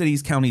their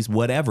cities, counties,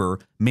 whatever,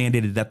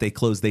 mandated that they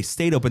close. They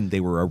stayed open. They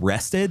were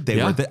arrested. They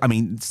were,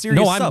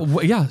 serious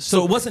stuff.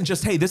 So it wasn't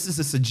just, hey, this is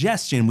a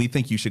suggestion. We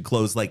think you should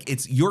close. Like,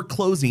 it's you're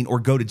closing or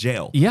go to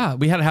jail. Yeah.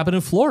 We had it happen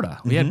in Florida.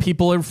 We had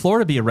people in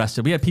Florida be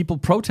arrested. We had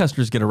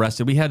protesters get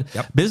arrested. We had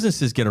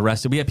businesses get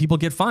arrested. We had people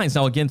get fines.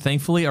 Now, again,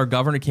 thankfully, our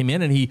governor came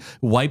in and he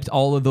wiped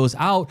all of those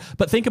out.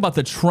 But think about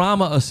the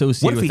trauma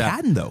associated with that. What if he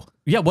hadn't, though?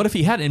 Yeah, what if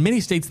he had? In many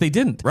states, they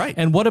didn't. Right.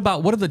 And what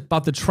about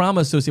the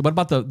trauma associated? What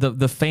about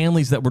the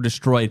families that were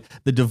destroyed,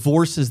 the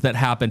divorces that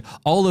happened,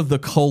 all of the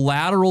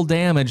collateral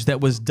damage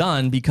that was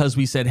done because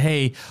we said,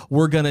 hey,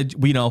 we're gonna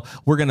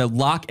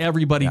lock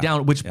everybody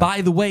down. Which, by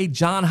the way,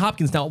 John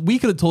Hopkins. Now, we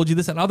could have told you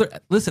this and other.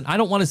 Listen, I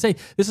don't want to say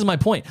this is my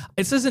point.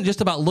 This isn't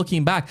just about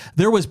looking back.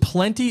 There was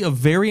plenty of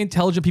very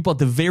intelligent people at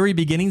the very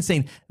beginning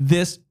saying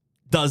this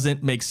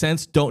doesn't make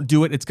sense. Don't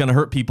do it. It's going to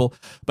hurt people.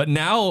 But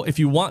now, if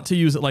you want to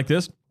use it like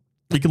this,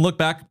 we can look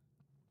back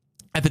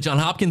at the John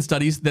Hopkins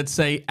studies that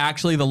say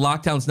actually the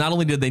lockdowns, not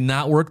only did they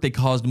not work, they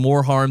caused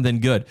more harm than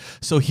good.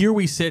 So here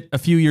we sit a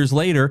few years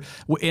later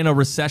in a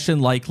recession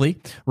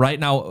likely, right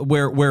now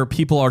where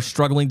people are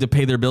struggling to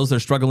pay their bills. They're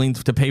struggling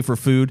to pay for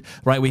food,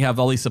 right? We have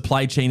all these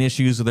supply chain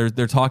issues.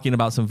 They're talking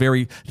about some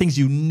very things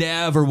you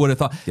never would have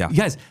thought. Yeah. You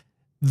guys,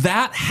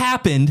 that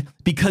happened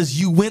because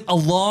you went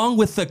along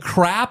with the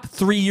crap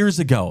 3 years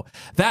ago.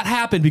 That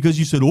happened because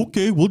you said,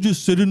 okay, we'll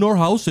just sit in our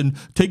house and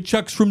take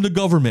checks from the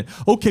government.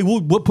 Okay,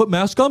 we'll put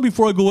mask on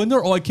before I go in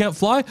there. Oh, I can't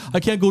fly.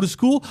 I can't go to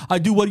school. I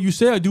do what you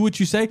say. I do what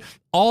you say.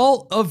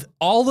 All of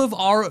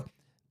our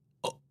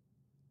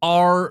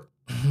I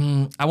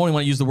won't even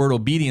want to use the word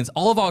obedience.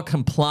 All of our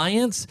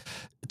compliance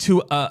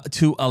to a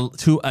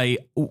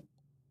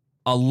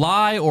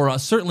lie or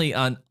certainly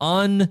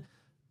an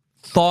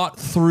thought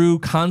through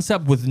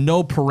concept with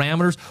no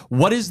parameters.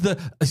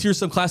 Here's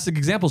some classic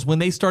examples. When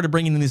they started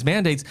bringing in these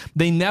mandates,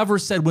 they never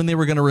said when they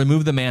were going to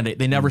remove the mandate.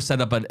 They never set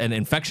up an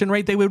infection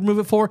rate they would remove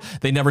it for.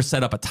 They never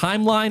set up a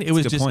timeline. It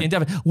was just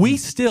indefinite. We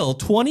still,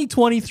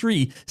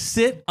 2023,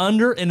 sit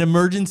under an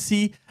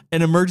emergency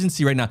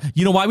right now.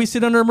 You know why we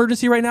sit under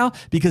emergency right now?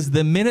 Because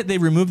the minute they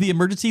remove the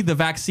emergency, the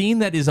vaccine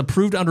that is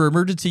approved under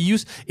emergency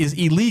use is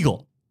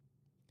illegal.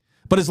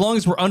 But as long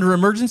as we're under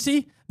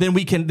emergency, then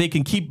they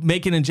can keep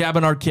making and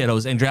jabbing our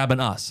kiddos and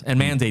jabbing us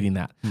and mandating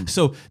that.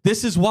 So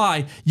this is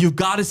why you've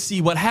got to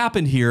see what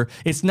happened here.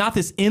 It's not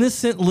this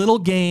innocent little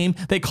game.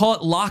 They call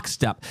it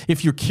lockstep.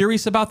 If you're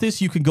curious about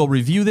this, you can go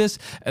review this.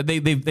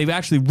 They've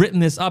actually written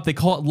this up. They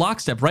call it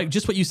lockstep, right?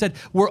 Just what you said,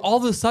 where all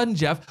of a sudden,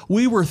 Jeff,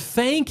 we were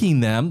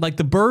thanking them, like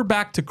the bird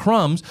back to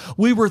crumbs.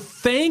 We were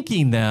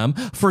thanking them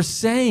for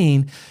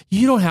saying,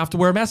 you don't have to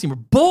wear a mask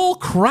anymore. Bull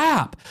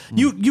crap.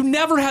 You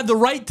never had the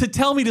right to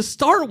tell me to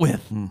start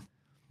with.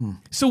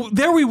 So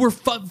there we were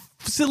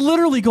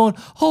literally going,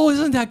 oh,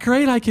 isn't that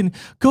great? I can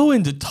go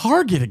into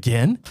Target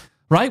again,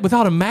 right?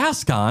 Without a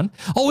mask on.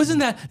 Oh, isn't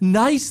that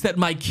nice that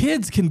my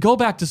kids can go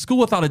back to school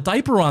without a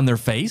diaper on their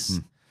face?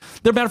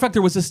 Matter of fact,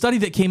 there was a study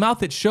that came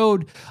out that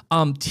showed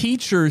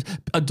teachers,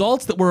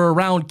 adults that were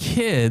around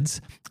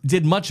kids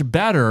did much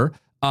better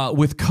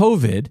with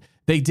COVID.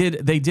 They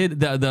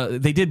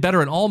did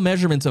better in all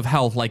measurements of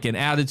health, like in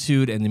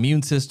attitude and the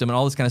immune system and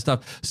all this kind of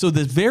stuff. So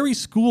the very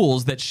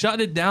schools that shut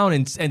it down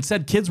and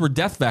said kids were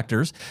death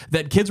vectors,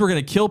 that kids were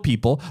going to kill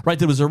people, right?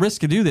 There was a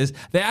risk to do this.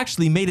 They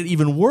actually made it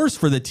even worse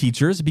for the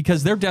teachers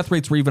because their death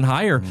rates were even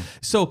higher.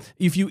 So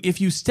if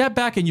you step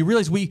back and you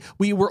realize we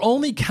were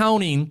only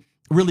counting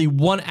really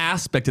one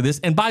aspect of this.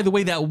 And by the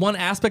way, that one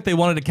aspect they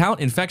wanted to count,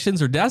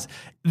 infections or deaths,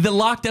 the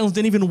lockdowns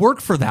didn't even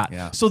work for that.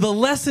 Yeah. So the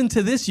lesson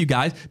to this, you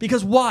guys,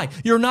 because why?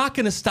 You're not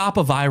going to stop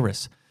a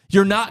virus.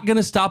 You're not going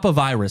to stop a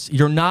virus.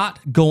 You're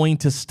not going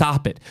to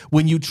stop it.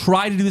 When you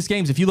try to do these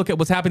games, if you look at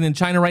what's happening in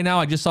China right now,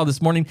 I just saw this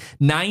morning,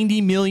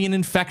 90 million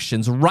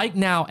infections. Right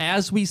now,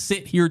 as we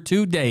sit here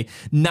today,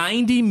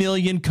 90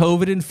 million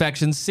COVID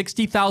infections,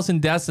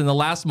 60,000 deaths in the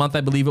last month,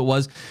 I believe it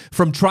was,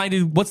 from trying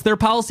to, what's their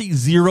policy?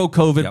 Zero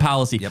COVID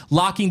policy.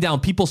 Locking down,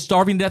 people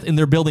starving to death in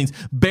their buildings,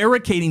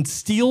 barricading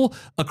steel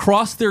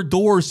across their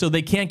doors so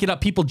they can't get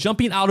up, people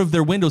jumping out of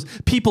their windows,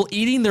 people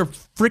eating their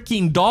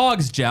freaking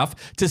dogs,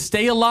 Jeff, to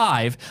stay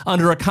alive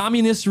under a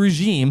communist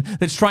regime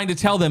that's trying to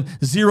tell them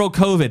zero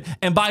COVID.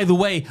 And by the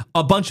way,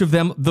 a bunch of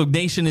them, the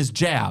nation is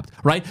jabbed,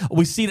 right?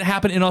 We've seen it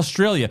happen in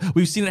Australia.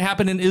 We've seen it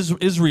happen in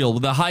Israel,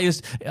 the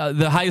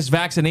highest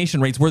vaccination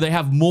rates where they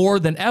have more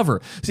than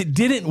ever. So it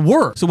didn't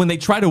work. So when they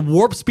try to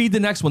warp speed the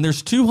next one,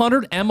 there's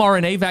 200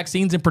 mRNA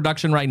vaccines in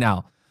production right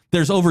now.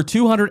 There's over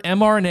 200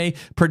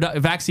 mRNA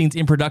vaccines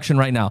in production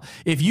right now.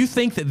 If you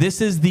think that this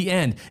is the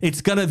end,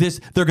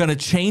 they're gonna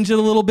change it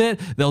a little bit.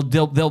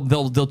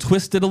 They'll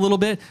twist it a little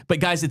bit. But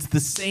guys, it's the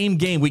same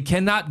game. We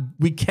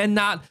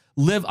cannot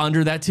live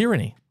under that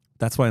tyranny.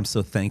 That's why I'm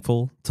so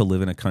thankful to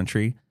live in a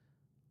country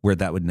where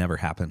that would never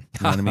happen.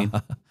 You know what I mean?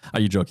 Are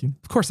you joking?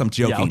 Of course I'm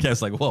joking. Yeah, okay.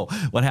 It's like, whoa,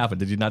 what happened?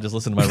 Did you not just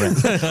listen to my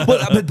rant?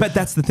 Well, but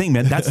that's the thing,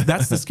 man.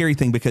 That's the scary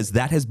thing, because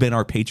that has been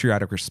our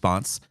patriotic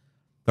response.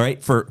 All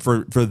right, for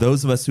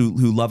those of us who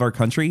love our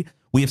country,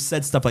 we have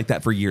said stuff like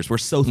that for years. We're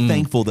so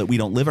thankful that we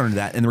don't live under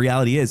that. And the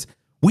reality is,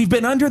 we've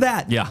been under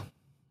that. Yeah.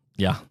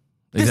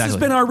 This has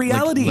been our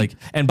reality.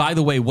 And by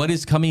the way, what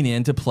is coming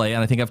into play,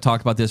 and I think I've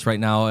talked about this right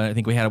now, and I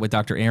think we had it with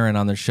Dr. Aaron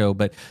on their show,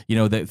 but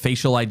the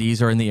facial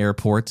IDs are in the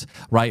airports,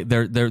 right?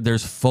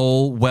 There's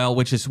full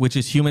which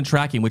is human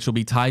tracking, which will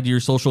be tied to your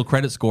social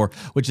credit score,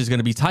 which is going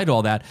to be tied to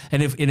all that.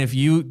 And if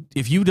you're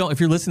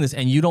listening to this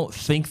and you don't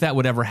think that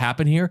would ever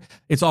happen here,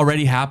 it's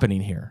already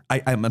happening here.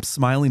 I'm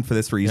smiling for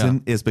this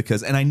reason, is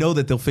because, and I know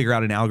that they'll figure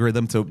out an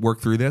algorithm to work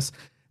through this.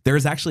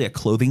 There's actually a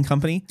clothing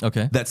company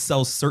that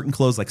sells certain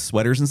clothes like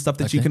sweaters and stuff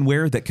that you can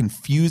wear that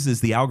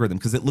confuses the algorithm,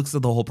 because it looks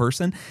at the whole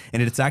person,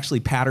 and it's actually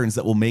patterns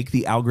that will make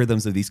the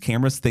algorithms of these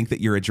cameras think that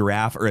you're a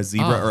giraffe or a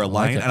zebra or a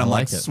lion. And I'm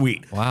like,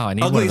 sweet. Wow, I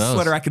need ugliest one of those.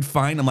 Sweater I could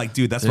find. I'm like,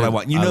 dude, that's what I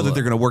want. You know that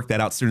they're going to work that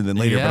out sooner than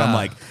later. Yeah.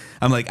 But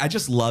I'm like, I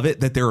just love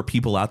it that there are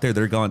people out there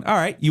that are going, all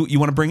right, you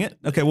want to bring it?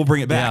 Okay, we'll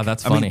bring it back. Yeah,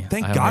 that's funny. I mean,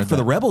 thank God for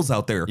the rebels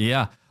out there.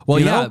 Yeah. Well,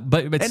 you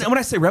but and when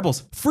I say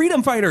rebels,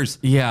 freedom fighters.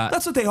 Yeah,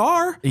 that's what they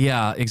are.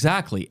 Yeah,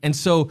 exactly. And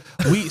so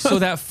so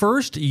that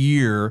first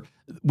year,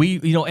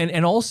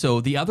 and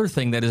also the other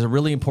thing that is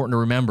really important to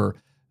remember.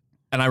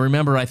 And I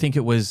remember, I think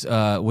it was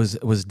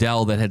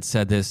Del that had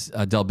said this,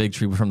 Del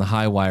Bigtree from the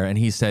High Wire, and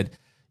he said,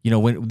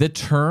 when the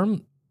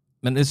term,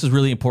 and this is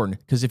really important,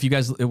 because if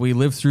we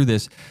live through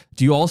this,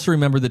 do you also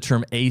remember the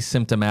term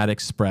asymptomatic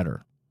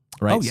spreader?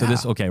 Right. Oh, yeah. So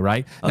this, okay,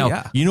 right now,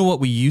 yeah. you know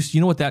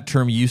what that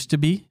term used to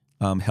be?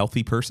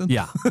 Healthy person?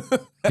 Yeah,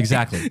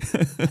 exactly.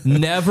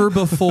 Never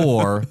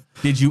before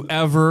did you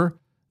ever,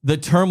 the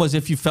term was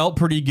if you felt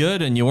pretty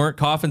good and you weren't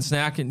coughing,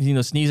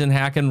 snacking, sneezing,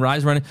 hacking,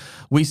 running.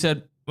 We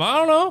said, I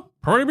don't know,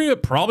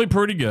 probably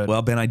pretty good.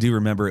 Well, Ben, I do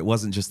remember it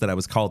wasn't just that I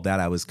was called that.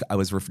 I was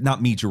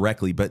not me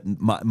directly, but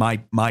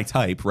my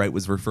type, right,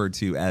 was referred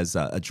to as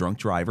a drunk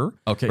driver.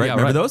 Okay, right? Yeah,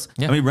 remember right. those?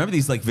 Yeah. I mean, remember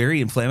these like very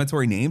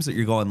inflammatory names that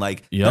you're going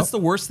like, that's the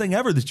worst thing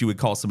ever that you would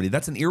call somebody.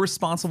 That's an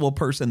irresponsible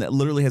person that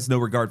literally has no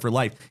regard for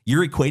life.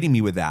 You're equating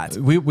me with that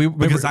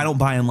because I don't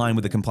buy in line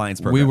with the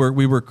compliance program.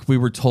 We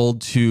were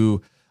told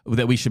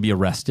that we should be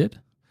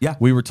arrested. Yeah,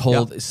 we were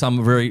told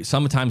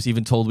sometimes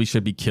even told we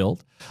should be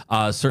killed.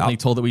 Certainly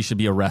told that we should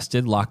be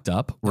arrested, locked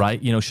up. Right?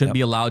 Shouldn't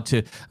be allowed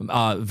to.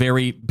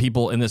 Very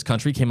people in this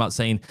country came out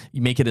saying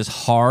you make it as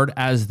hard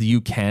as you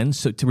can.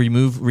 So to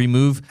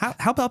remove. How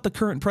about the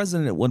current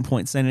president at one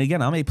point saying, and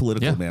again, I'm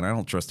apolitical, man. I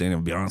don't trust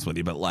anyone, to be honest with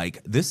you, but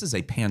like this is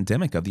a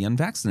pandemic of the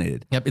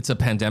unvaccinated. Yep, it's a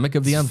pandemic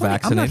of the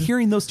unvaccinated. I'm not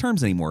hearing those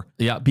terms anymore.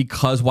 Yeah,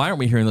 because why aren't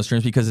we hearing those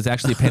terms? Because it's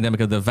actually a pandemic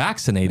of the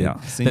vaccinated.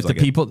 Seems like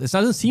people. It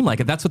doesn't seem like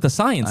it. That's what the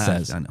science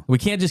says. I know. We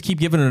can't just keep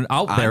giving it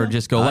out there and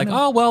just go like,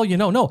 oh, well,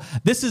 no.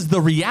 This is the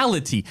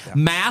reality. Yeah.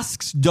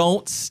 Masks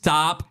don't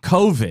stop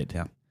COVID.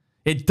 Yeah.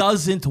 It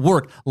doesn't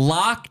work.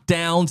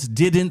 Lockdowns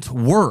didn't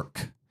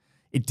work.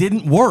 It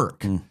didn't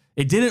work.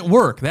 It didn't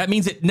work. That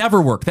means it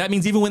never worked. That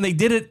means even when they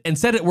did it and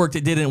said it worked,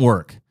 it didn't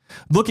work.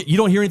 You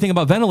don't hear anything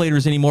about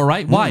ventilators anymore,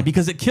 right? Why?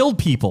 Because it killed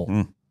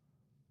people.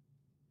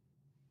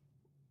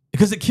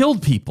 Because it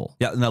killed people.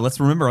 Yeah, now let's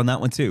remember on that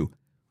one too.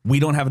 We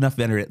don't have enough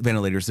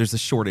ventilators. There's a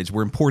shortage.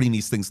 We're importing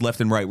these things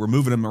left and right. We're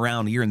moving them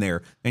around here and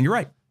there. And you're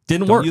right.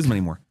 Didn't work. Don't use them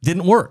anymore.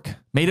 Didn't work.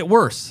 Made it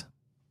worse.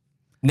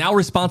 Now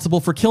responsible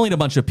for killing a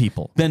bunch of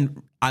people.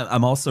 Then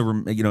I'm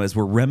also, as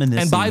we're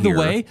reminiscing. And by the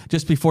way,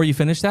 just before you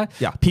finish that,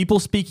 people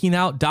speaking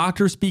out,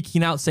 doctors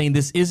speaking out saying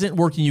this isn't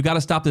working. You got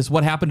to stop this.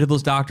 What happened to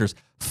those doctors?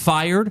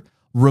 Fired.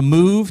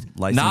 Removed,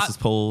 licenses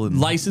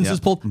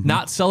pulled,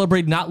 not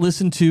celebrated, not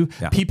listened to.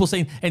 People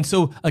saying, and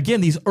so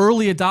again, these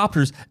early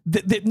adopters,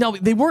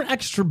 they weren't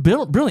extra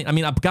brilliant. I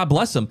mean, God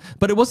bless them,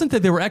 but it wasn't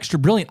that they were extra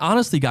brilliant.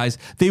 Honestly, guys,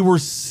 they were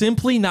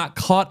simply not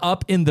caught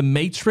up in the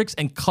matrix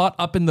and caught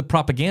up in the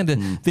propaganda.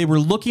 They were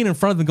looking in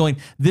front of them, going,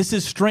 "This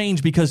is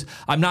strange because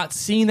I'm not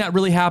seeing that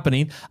really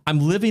happening.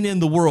 I'm living in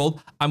the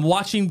world. I'm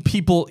watching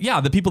people.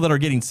 Yeah, the people that are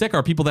getting sick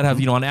are people that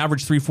have, on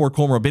average 3-4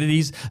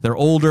 comorbidities. They're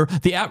older.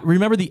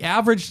 Remember the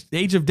average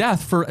age of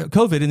death for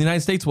COVID in the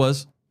United States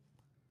was?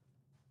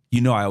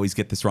 I always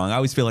get this wrong. I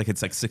always feel like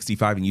it's like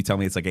 65 and you tell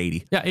me it's like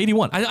 80. Yeah,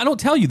 81. I don't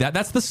tell you that.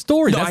 That's the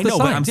story. No, That's I know,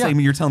 the but I'm saying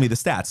you're telling me the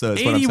stats. So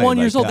 81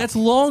 years old. That's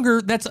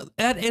longer. That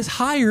is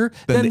higher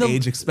than the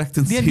age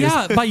expectancy.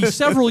 Yeah, by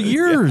several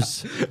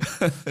years.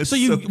 So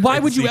why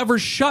would you ever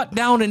shut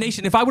down a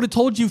nation? If I would have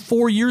told you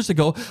 4 years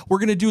ago, we're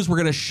going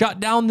to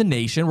shut down the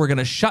nation. We're going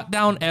to shut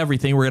down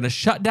everything. We're going to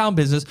shut down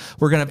business.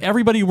 We're going to have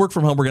everybody work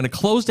from home. We're going to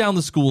close down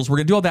the schools. We're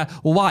going to do all that.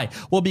 Well, why?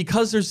 Well,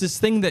 because there's this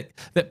thing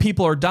that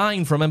people are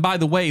dying from. And by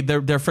the way,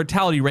 their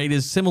fatality rate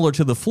is similar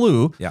to the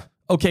flu. Yeah.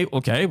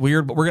 Okay,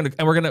 weird, but we're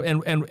gonna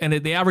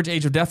and the average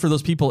age of death for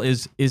those people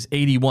is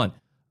 81.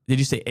 Did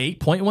you say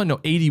 8.1? No,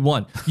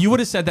 81. You would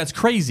have said that's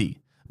crazy,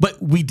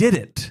 but we did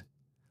it.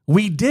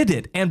 We did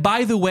it. And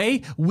by the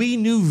way, we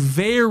knew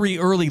very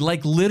early,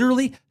 like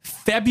literally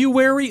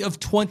February of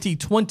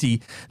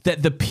 2020,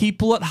 that the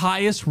people at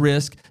highest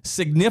risk,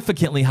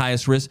 significantly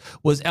highest risk,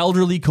 was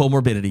elderly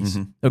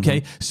comorbidities.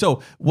 Okay.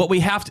 So what we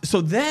have to,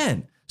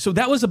 so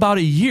that was about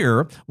a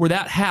year where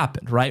that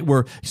happened, right?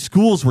 Where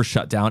schools were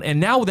shut down. And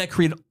now that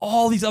created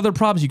all these other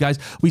problems, you guys.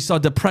 We saw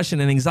depression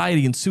and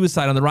anxiety and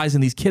suicide on the rise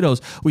in these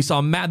kiddos. We saw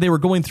they were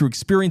going through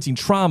experiencing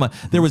trauma.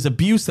 There was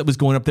abuse that was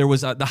going up. There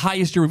was the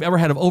highest year we've ever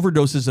had of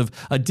overdoses, of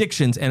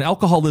addictions, and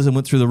alcoholism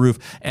went through the roof,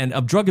 and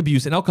of drug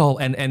abuse and alcohol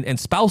and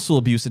spousal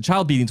abuse and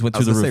child beatings went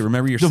through the roof.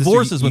 Remember your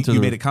divorces sister, went through the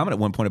roof. You made a comment at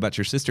one point about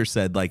your sister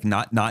said, like,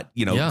 not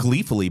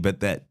gleefully, but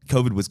that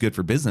COVID was good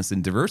for business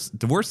in divorce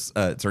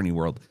attorney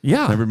world.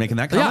 Yeah. Remember making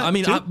that comment? Yeah, I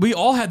mean, we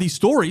all had these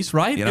stories,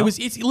 right? You know?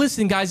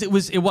 Listen, guys, it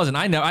wasn't.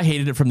 I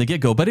hated it from the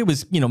get-go, but it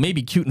was,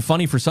 maybe cute and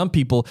funny for some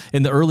people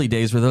in the early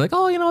days where they're like,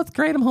 oh, it's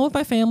great. I'm home with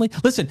my family.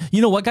 Listen,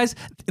 you know what, guys?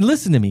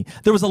 Listen to me.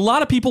 There was a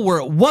lot of people where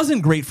it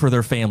wasn't great for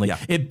their family. Yeah.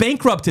 It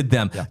bankrupted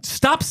them. Yeah.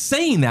 Stop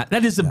saying that.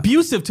 That is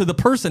abusive to the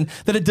person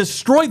that it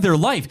destroyed their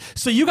life.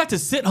 So you got to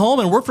sit home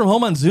and work from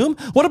home on Zoom?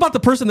 What about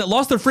the person that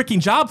lost their freaking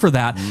job for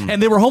that?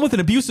 And they were home with an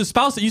abusive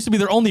spouse that used to be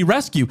their only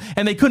rescue,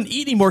 and they couldn't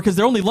eat anymore because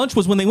their only lunch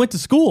was when they went to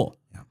school.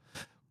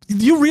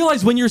 You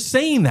realize when you're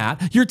saying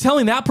that, you're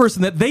telling that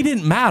person that they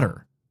didn't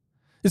matter.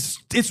 It's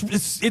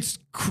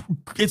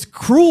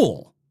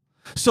cruel.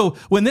 So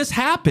when this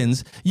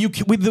happens,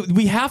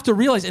 we have to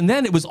realize, and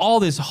then it was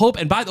all this hope.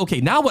 And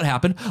now what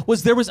happened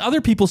was there was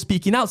other people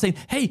speaking out saying,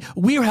 hey,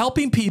 we're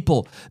helping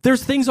people.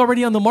 There's things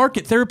already on the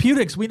market,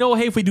 therapeutics. We know,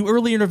 hey, if we do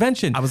early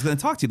intervention. I was going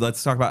to talk to you.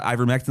 Let's talk about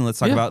ivermectin. Let's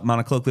talk about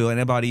monoclonal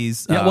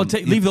antibodies. Yeah,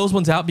 leave those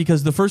ones out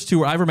because the first two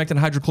were ivermectin and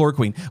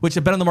hydrochloroquine, which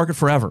have been on the market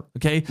forever.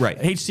 Okay, right.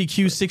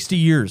 HCQ 60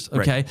 years.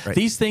 Okay, right.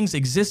 These things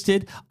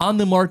existed on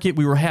the market.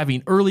 We were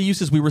having early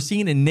uses. We were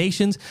seeing in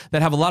nations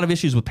that have a lot of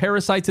issues with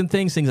parasites and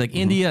things like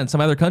India and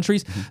some other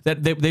countries,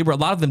 that they were, a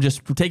lot of them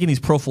just taking these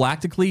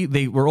prophylactically.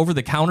 They were over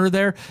the counter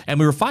there, and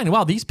we were finding,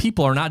 wow, these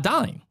people are not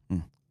dying.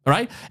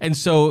 Right. And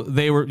so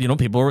they were,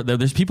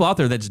 there's people out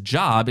there that's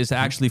job is to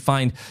actually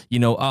find,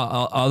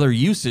 other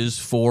uses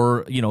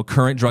for,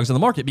 current drugs on the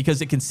market,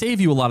 because it can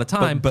save you a lot of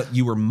time. But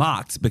you were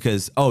mocked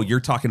because, you're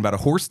talking about a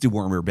horse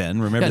dewormer,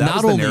 Ben. Remember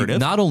that was the narrative.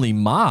 Not only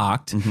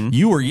mocked,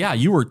 you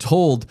were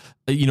told,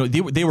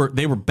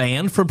 they were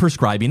banned from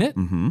prescribing it.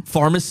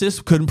 Pharmacists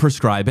couldn't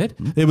prescribe it.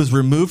 It was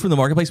removed from the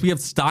marketplace. We have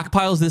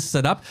stockpiles this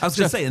set up. I was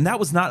going to say, and that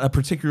was not a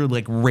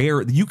particularly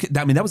rare.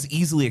 That was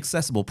easily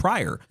accessible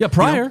prior. Yeah,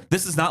 prior.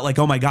 This is not like,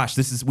 oh my gosh,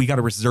 we got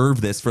to reserve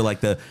this for like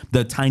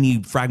the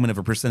tiny fragment of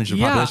a percentage of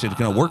the population it's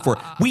going to work for.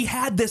 We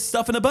had this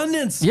stuff in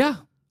abundance. Yeah.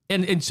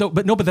 And so,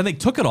 but then they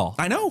took it all.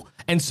 I know.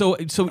 And so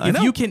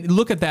if you can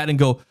look at that and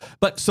go,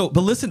 but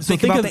listen.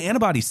 Think about the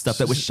antibody stuff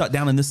that was shut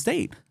down in the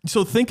state.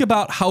 So think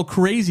about how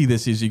crazy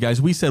this is, you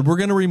guys. We said we're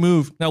going to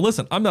remove. Now,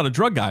 listen, I'm not a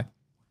drug guy,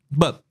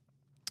 but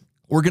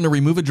we're going to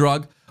remove a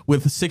drug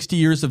with 60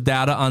 years of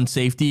data on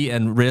safety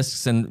and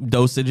risks and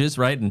dosages,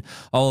 right? And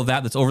all of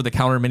that's over the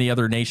counter in many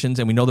other nations.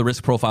 And we know the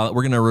risk profile.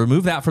 We're going to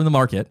remove that from the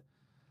market.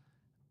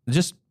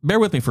 Just bear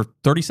with me for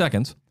 30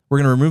 seconds. We're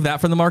going to remove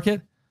that from the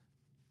market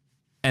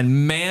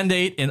and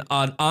mandate an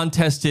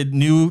untested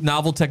new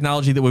novel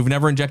technology that we've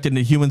never injected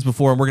into humans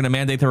before. And we're going to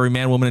mandate that every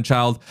man, woman, and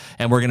child,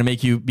 and we're going to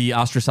make you be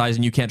ostracized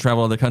and you can't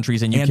travel to other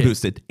countries. And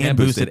boosted.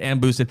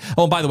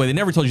 Oh, and by the way, they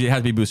never told you it had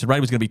to be boosted, right?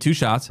 It was going to be 2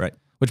 shots. Right.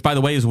 Which, by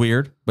the way, is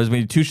weird. But it's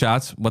going to be 2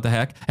 shots. What the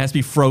heck? It has to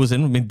be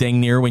frozen. I mean, dang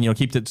near when,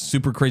 keep it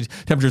super crazy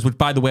temperatures, which,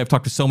 by the way, I've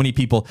talked to so many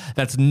people.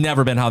 That's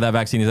never been how that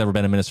vaccine has ever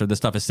been administered. This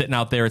stuff is sitting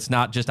out there. It's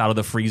not just out of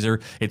the freezer.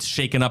 It's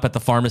shaken up at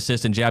the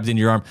pharmacist and jabs into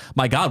your arm.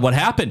 My God, what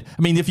happened?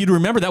 I mean, if you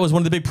remember, that was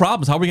one of the big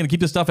problems. How are we going to keep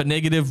this stuff at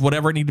negative,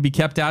 whatever it needed to be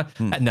kept at?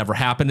 That never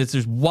happened.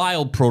 There's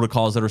wild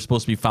protocols that are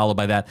supposed to be followed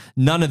by that.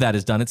 None of that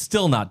is done. It's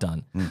still not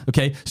done.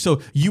 Okay?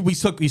 So you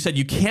said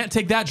you can't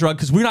take that drug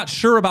because we're not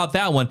sure about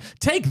that one.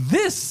 Take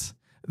this.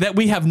 That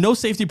we have no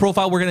safety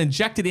profile. We're going to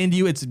inject it into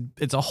you. It's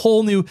a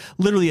whole new,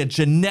 literally a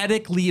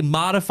genetically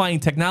modifying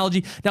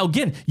technology. Now,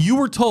 again, you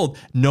were told,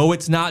 no,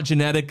 it's not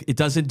genetic. It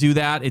doesn't do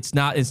that. It's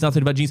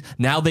nothing about genes.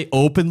 Now they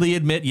openly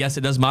admit, yes,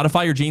 it does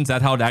modify your genes.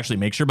 That's how it actually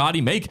makes your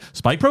body make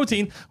spike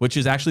protein, which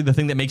is actually the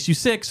thing that makes you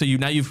sick. So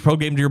now you've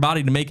programmed your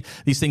body to make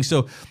these things.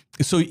 So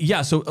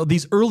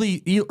these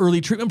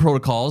early treatment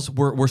protocols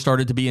were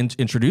started to be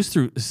introduced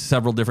through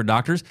several different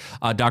doctors.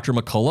 Dr.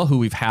 McCullough, who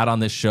we've had on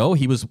this show,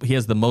 he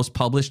has the most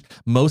published,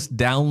 most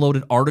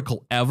downloaded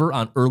article ever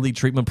on early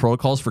treatment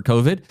protocols for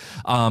COVID.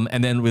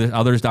 And then with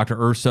others, Dr.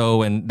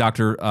 Urso and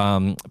Dr.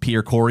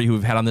 Pierre Corey, who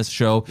we've had on this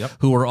show,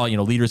 who are all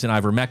leaders in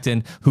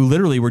ivermectin, who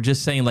literally were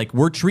just saying, like,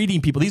 we're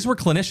treating people. These were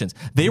clinicians.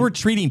 They were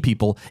treating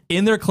people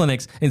in their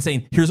clinics and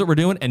saying, here's what we're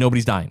doing, and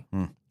nobody's dying.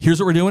 Here's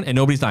what we're doing, and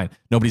nobody's dying.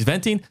 Nobody's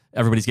venting.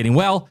 Everybody's getting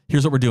well.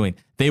 Here's what we're doing.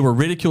 They were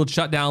ridiculed,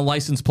 shut down,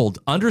 license pulled.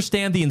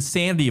 Understand the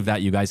insanity of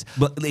that, you guys.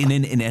 But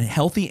in a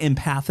healthy,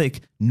 empathic,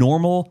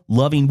 normal,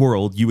 loving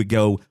world, you would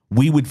go,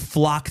 we would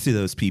flock to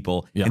those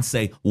people and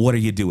say, what are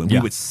you doing? We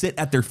would sit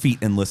at their feet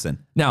and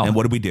listen. Now, and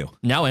what did we do?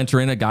 Now enter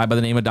in a guy by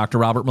the name of Dr.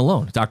 Robert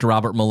Malone. Dr.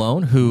 Robert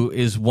Malone, who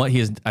is what he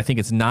has, I think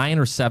it's 9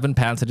 or 7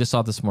 patents. I just saw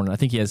it this morning. I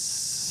think he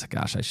has,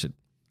 gosh,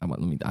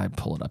 I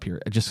pull it up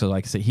here just so I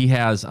can say he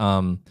has,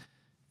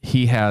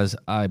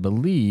 I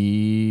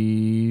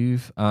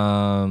believe,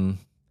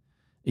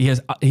 he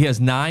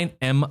has 9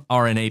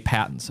 mRNA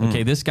patents.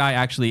 Okay, this guy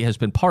actually has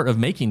been part of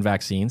making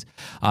vaccines.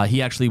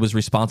 He actually was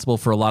responsible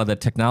for a lot of the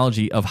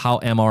technology of how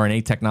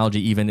mRNA technology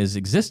even is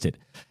existed.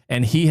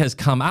 And he has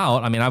come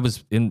out. I mean,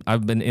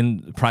 I've been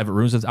in private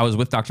rooms. I was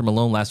with Dr.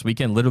 Malone last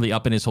weekend, literally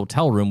up in his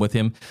hotel room with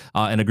him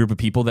and a group of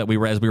people that we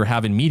were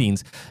having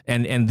meetings.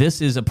 And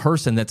this is a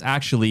person that's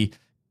actually,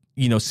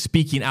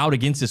 speaking out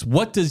against this.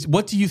 What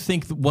do you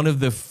think one of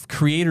the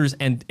creators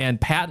and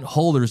patent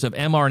holders of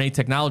mRNA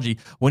technology,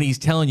 when he's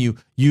telling you,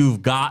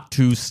 you've got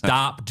to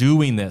stop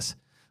doing this,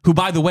 who,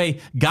 by the way,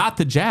 got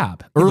the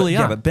jab early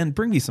on. Yeah, but Ben,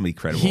 bring me somebody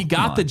credible. He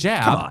got the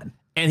jab,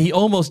 and he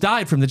almost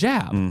died from the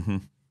jab. Mm-hmm.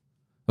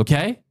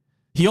 Okay?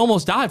 He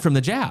almost died from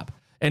the jab.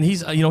 And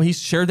he's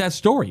shared that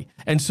story.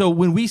 And so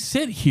when we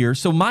sit here,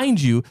 so mind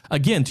you,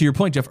 again, to your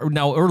point, Jeff,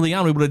 now early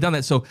on we would have done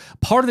that. So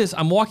part of this,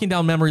 I'm walking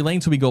down memory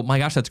lane, so we go, my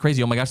gosh, that's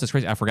crazy. Oh my gosh, that's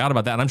crazy. I forgot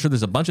about that. And I'm sure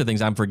there's a bunch of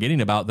things I'm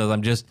forgetting about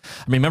that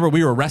remember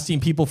we were arresting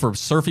people for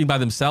surfing by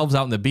themselves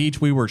out on the beach.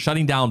 We were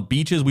shutting down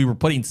beaches. We were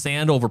putting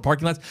sand over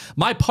parking lots.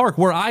 My park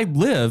where I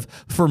live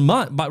for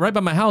months, right by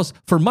my house,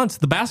 for months,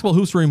 the basketball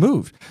hoops were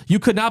removed. You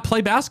could not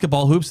play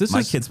basketball hoops.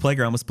 My kid's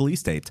playground was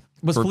police taped.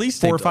 Was police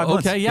 4 or 5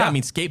 months. Okay, yeah. I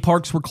mean, skate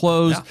parks were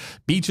closed,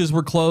 beaches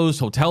were closed,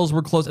 hotels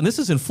were closed, and this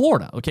is in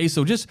Florida. Okay,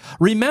 so just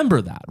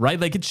remember that, right?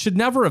 Like it should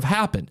never have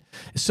happened.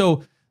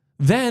 So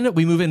then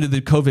we move into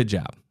the COVID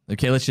jab.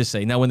 Okay, let's just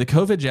say now when the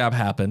COVID jab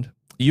happened,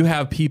 you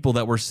have people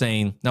that were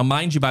saying, now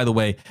mind you, by the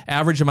way,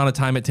 average amount of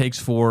time it takes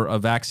for a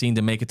vaccine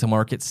to make it to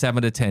market,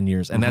 7 to 10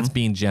 years, and that's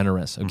being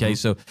generous. Okay,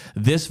 so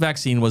this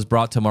vaccine was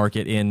brought to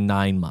market in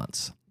 9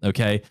 months.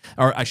 Okay,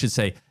 or I should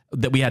say,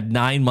 that we had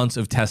 9 months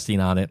of testing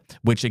on it,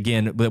 which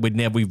again,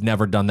 we've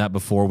never done that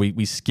before.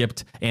 We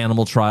skipped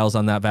animal trials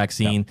on that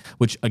vaccine,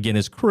 which again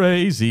is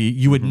crazy.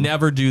 You would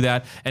never do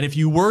that. And if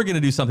you were going to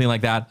do something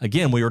like that,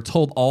 again, we were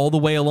told all the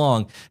way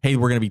along, hey,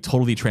 we're going to be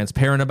totally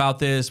transparent about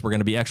this. We're going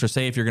to be extra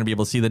safe. You're going to be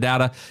able to see the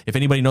data. If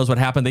anybody knows what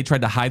happened, they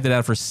tried to hide the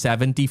data for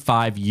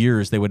 75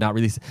 years. They would not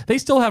release it. They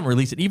still haven't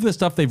released it. Even the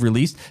stuff they've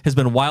released has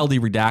been wildly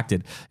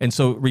redacted and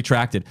so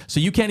retracted. So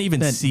you can't even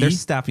see. There's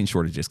staffing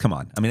shortages. Come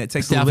on. I mean, it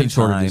takes a little bit of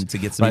time to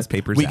get some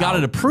papers we got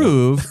it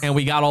approved and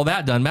we got all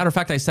that done. Matter of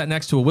fact, I sat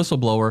next to a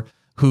whistleblower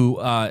who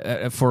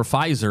for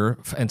Pfizer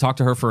and talked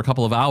to her for a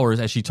couple of hours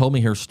as she told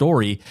me her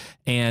story.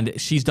 And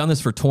she's done this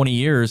for 20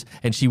 years,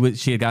 and she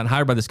had gotten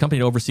hired by this company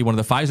to oversee one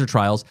of the Pfizer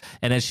trials.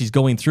 And as she's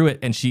going through it,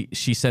 and she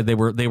said they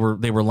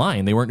were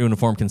lying. They weren't doing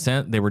informed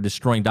consent. They were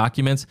destroying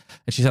documents.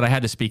 And she said I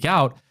had to speak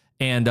out.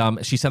 And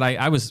she said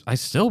I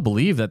still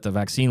believe that the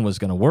vaccine was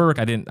going to work.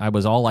 I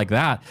was all like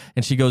that.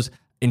 And she goes,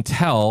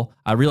 until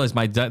I realized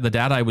the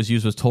data I was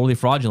used was totally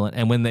fraudulent.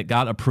 And when it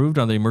got approved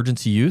on the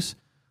emergency use,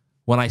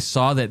 when I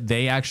saw that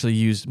they actually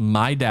used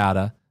my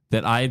data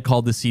that I had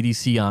called the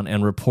CDC on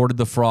and reported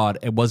the fraud,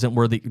 it wasn't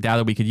worthy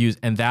data we could use.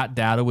 And that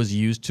data was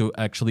used to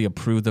actually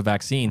approve the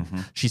vaccine.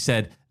 She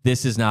said,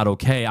 this is not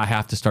okay. I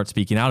have to start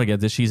speaking out again.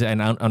 She's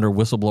under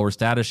whistleblower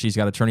status. She's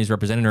got attorneys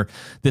representing her.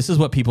 This is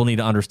what people need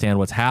to understand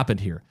what's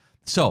happened here.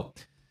 So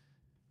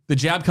the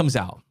jab comes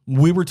out.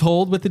 We were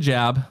told with the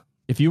jab,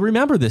 if you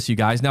remember this, you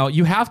guys, now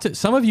you have to,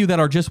 some of you that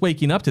are just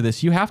waking up to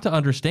this, you have to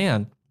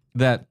understand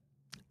that,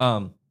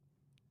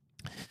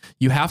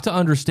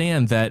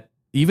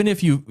 even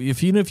if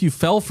you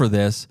fell for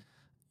this,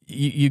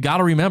 you got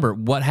to remember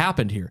what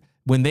happened here.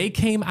 When they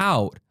came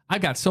out, I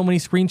got so many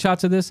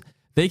screenshots of this.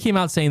 They came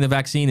out saying the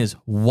vaccine is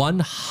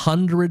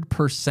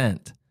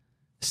 100%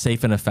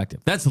 safe and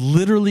effective. That's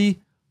literally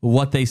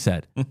what they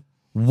said.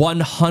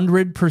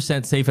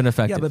 100% safe and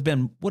effective. Yeah, but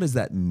Ben, what does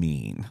that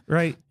mean?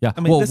 Right? Yeah.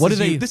 I mean, well,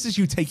 this is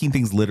you taking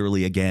things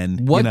literally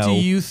again. What do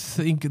you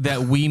think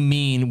that we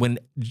mean when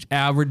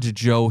average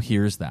Joe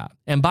hears that?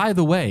 And by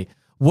the way,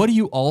 what do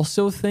you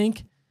also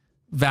think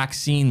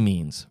vaccine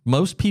means?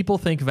 Most people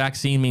think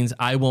vaccine means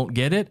I won't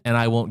get it and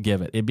I won't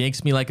give it. It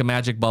makes me like a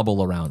magic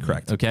bubble around.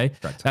 Correct. Me, okay?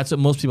 Correct. That's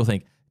what most people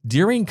think.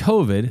 During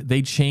COVID,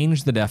 they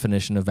changed the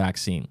definition of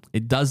vaccine.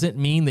 It doesn't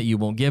mean that you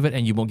won't give it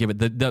and you won't give it.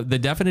 The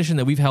definition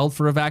that we've held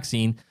for a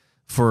vaccine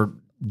for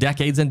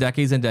decades and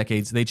decades and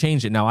decades, they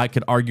changed it. Now, I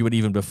could argue it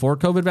even before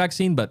COVID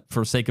vaccine, but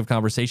for sake of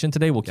conversation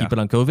today, we'll keep it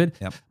on COVID.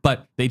 Yep.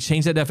 But they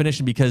changed that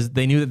definition because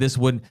they knew that this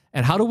would.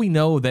 And how do we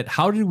know that?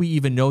 How did we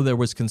even know there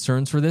was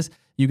concerns for this?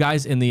 You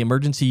guys, in the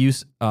emergency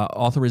use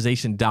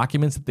authorization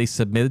documents that they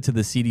submitted to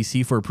the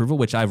CDC for approval,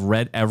 which I've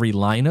read every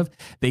line of,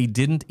 they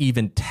didn't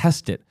even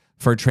test it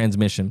for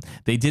transmission.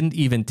 They didn't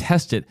even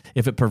test it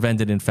if it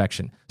prevented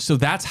infection. So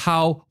that's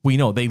how we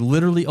know. They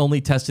literally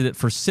only tested it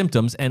for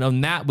symptoms, and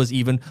on that was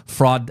even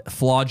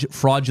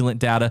fraudulent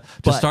data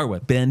to start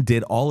with. Ben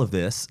did all of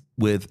this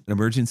with an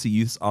emergency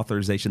use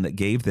authorization that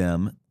gave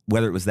them,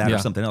 whether it was that or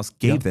something else,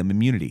 gave them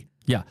immunity.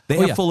 Yeah. They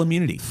have full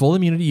immunity. Full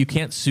immunity. You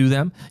can't sue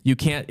them. You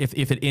can't,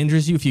 if it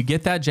injures you, if you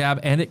get that jab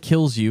and it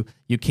kills you,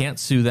 you can't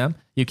sue them.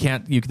 You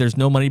can't, there's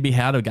no money to be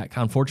had. I've got,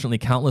 unfortunately,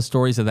 countless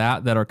stories of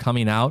that are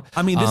coming out.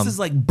 I mean, this is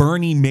like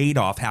Bernie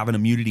Madoff having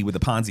immunity with a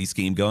Ponzi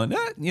scheme going,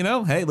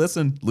 hey,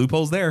 listen,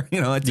 loopholes there.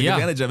 I take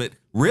advantage of it.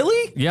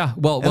 Really? Yeah.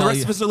 Well, and the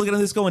rest of us are looking at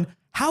this going,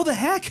 how the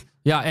heck?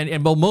 Yeah.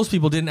 And most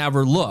people didn't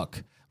ever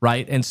look.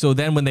 Right. And so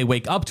then when they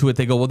wake up to it,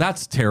 they go, well,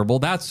 that's terrible.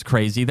 That's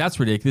crazy. That's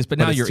ridiculous. But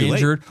now you're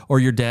injured or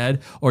you're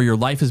dead or your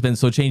life has been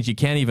so changed you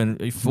can't even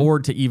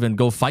afford to even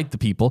go fight the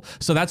people.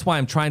 So that's why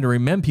I'm trying to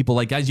remind people,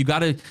 like, guys, you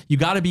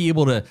gotta be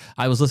able to.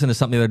 I was listening to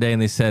something the other day and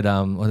they said,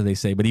 what did they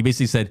say? But he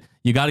basically said,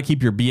 you got to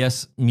keep your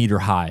BS meter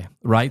high,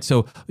 right?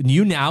 So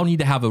you now need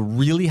to have a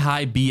really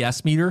high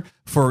BS meter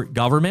for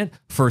government,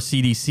 for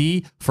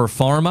CDC, for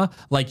pharma.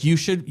 Like you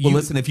should. Well,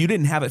 listen, if you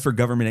didn't have it for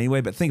government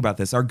anyway, but think about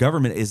this. Our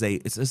government is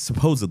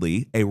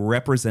supposedly a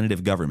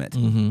representative government.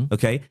 Mm-hmm.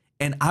 Okay.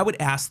 And I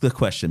would ask the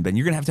question, Ben,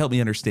 you're going to have to help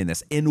me understand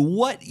this. In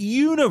what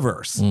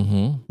universe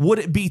would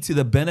it be to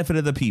the benefit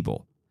of the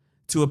people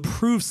to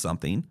approve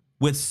something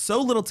with so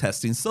little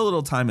testing, so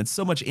little time, and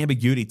so much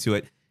ambiguity to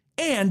it,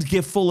 and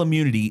give full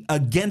immunity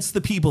against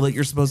the people that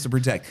you're supposed to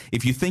protect?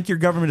 If you think your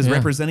government is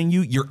representing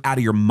you, you're out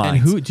of your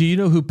mind. And do you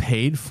know who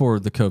paid for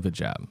the COVID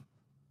jab?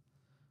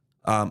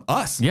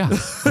 Us. Yeah.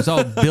 It's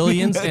all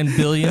billions and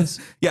billions.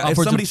 Yeah. If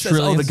somebody says,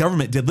 oh, the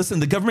government did, listen,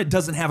 the government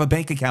doesn't have a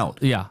bank account.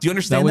 Yeah. Do you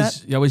understand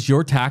that? That was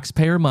your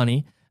taxpayer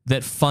money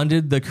that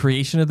funded the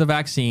creation of the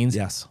vaccines.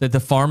 Yes. That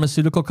the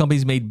pharmaceutical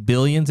companies made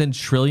billions and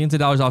trillions of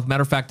dollars off.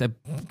 Matter of fact, at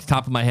the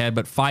top of my head,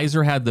 but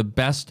Pfizer had the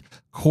best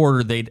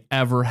quarter they'd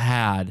ever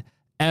had.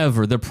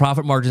 The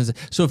profit margins.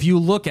 So if you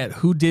look at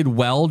who did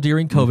well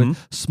during COVID,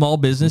 small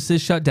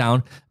businesses shut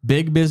down,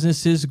 big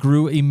businesses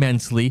grew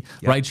immensely,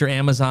 right? Your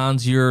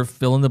Amazons, your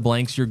fill in the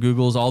blanks, your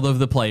Googles, all of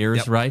the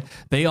players, right?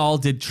 They all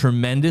did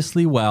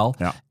tremendously well.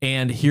 Yeah.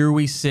 And here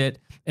we sit.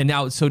 And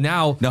now,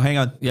 no, hang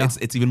on. Yeah.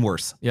 It's even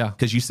worse. Yeah.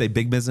 Because you say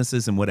big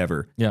businesses and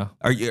whatever. Yeah.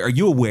 Are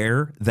you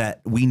aware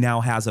that we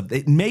now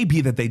it may be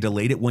that they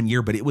delayed it 1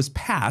 year, but it was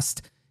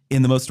passed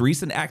in the most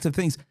recent act of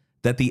things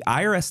that the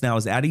IRS now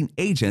is adding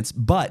agents,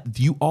 but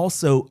you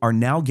also are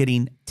now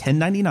getting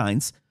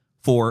 1099s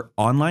for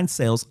online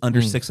sales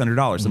under $600.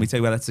 Let me tell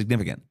you why that's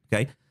significant.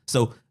 Okay.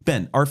 So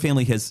Ben, our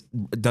family has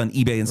done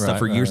eBay and stuff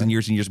for years and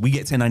years and years. We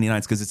get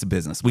 1099s because it's a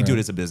business. We do it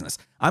as a business.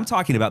 I'm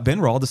talking about Ben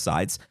Rawl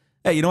decides,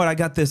 hey, you know what? I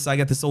got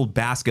this old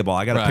basketball.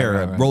 I got a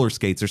pair of roller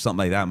skates or something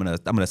like that.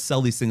 I'm gonna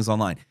sell these things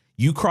online.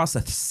 You cross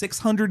a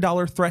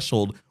 $600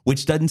 threshold,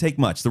 which doesn't take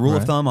much. The rule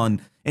of thumb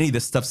on any of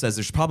this stuff says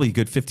there's probably a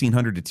good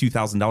 $1,500 to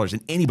 $2,000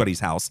 in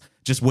anybody's house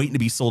just waiting to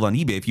be sold on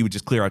eBay if you would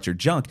just clear out your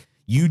junk.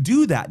 You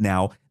do that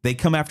now, they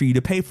come after you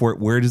to pay for it.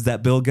 Where does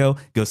that bill go?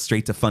 Goes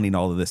straight to funding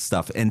all of this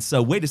stuff. And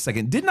so, wait a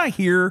second, didn't I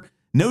hear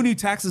no new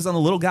taxes on the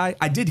little guy?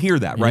 I did hear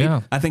that, right?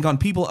 Yeah. I think on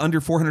people under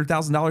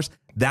 $400,000,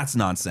 that's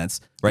nonsense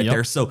right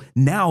there. So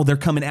now they're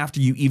coming after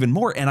you even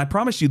more. And I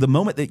promise you, the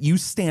moment that you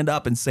stand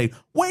up and say,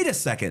 wait a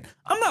second,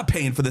 I'm not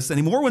paying for this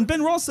anymore. When Ben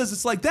Rawls says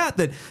it's like that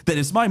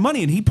it's my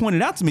money, and he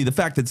pointed out to me the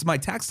fact that it's my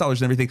tax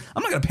dollars and everything,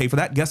 I'm not going to pay for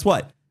that. Guess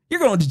what? You're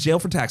going to jail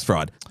for tax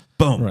fraud.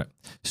 Boom. Right.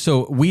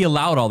 So we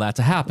allowed all that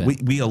to happen.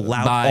 We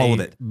allowed all of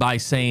it. By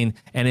saying,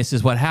 and this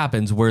is what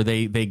happens, where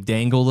they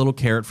dangle a little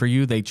carrot for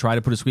you. They try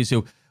to put a squeeze.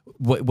 So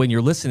when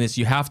you're listening to this,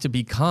 you have to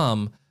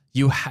become...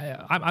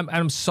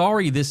 I'm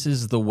sorry this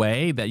is the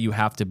way that you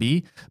have to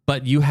be,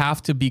 but you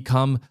have to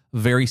become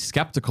very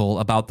skeptical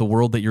about the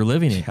world that you're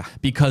living in.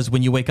 Because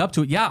when you wake up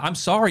to it, I'm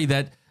sorry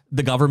that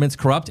the government's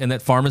corrupt and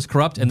that pharma's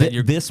corrupt and that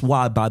you're... This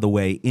why, by the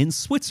way, in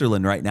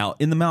Switzerland right now,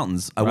 in the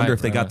mountains, I wonder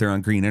if they got there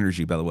on green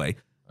energy, by the way.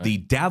 The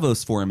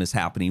Davos Forum is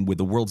happening with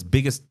the world's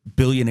biggest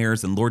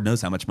billionaires and Lord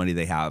knows how much money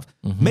they have,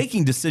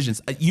 making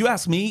decisions. You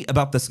ask me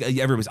about this,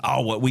 everybody's,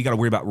 we got to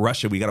worry about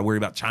Russia, we got to worry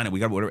about China, we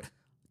got to worry...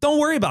 Don't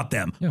worry about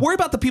them. Yeah. Worry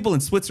about the people in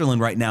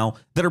Switzerland right now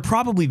that are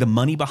probably the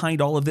money behind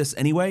all of this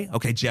anyway.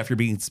 Okay, Jeff, you're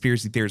being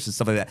conspiracy theorists and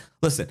stuff like that.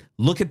 Listen,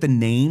 look at the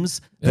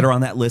names that are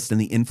on that list and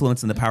the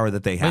influence and the power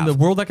that they have. And the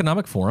World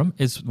Economic Forum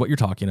is what you're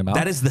talking about.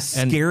 That is the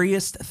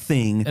scariest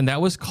thing. And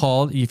that was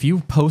called, if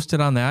you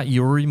posted on that,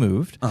 you were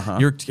removed.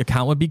 Your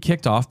account would be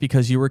kicked off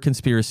because you were a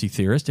conspiracy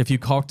theorist. If you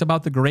talked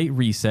about the Great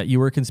Reset,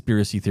 you were a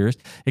conspiracy theorist,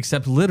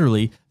 except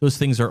literally those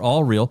things are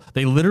all real.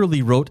 They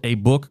literally wrote a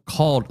book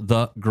called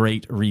The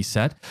Great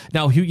Reset.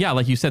 Now,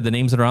 like you said, the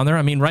names that are on there.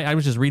 I mean, right? I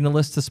was just reading a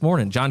list this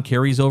morning. John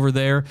Kerry's over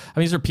there. I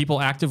mean, these are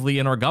people actively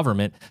in our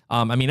government.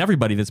 I mean,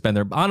 everybody that's been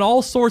there on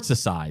all sorts of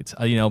sides,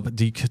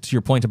 to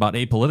your point about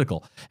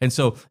apolitical. And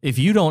so if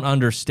you don't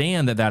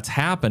understand that that's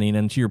happening,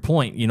 and to your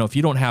point, if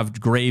you don't have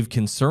grave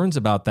concerns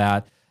about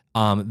that,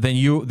 then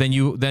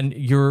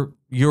you're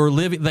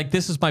living, like,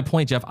 this is my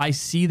point, Jeff. I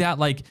see that,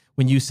 like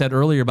when you said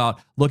earlier about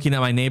looking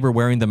at my neighbor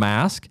wearing the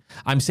mask,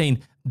 I'm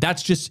saying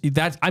that's just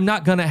that I'm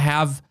not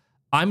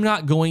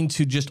going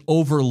to just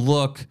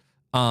overlook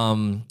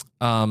ignorance.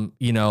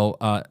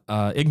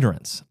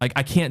 Like,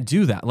 I can't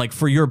do that, like,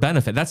 for your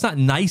benefit. That's not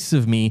nice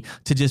of me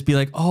to just be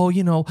like, oh,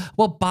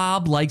 well,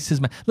 Bob likes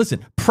his,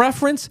 listen,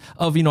 preference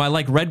of, I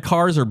like red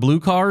cars or blue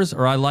cars,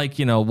 or I like,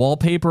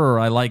 wallpaper, or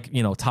I like,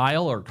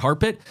 tile or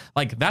carpet.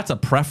 Like, that's a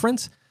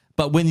preference.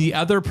 But when the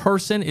other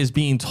person is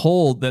being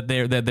told that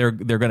they're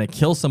going to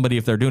kill somebody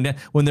if they're doing that,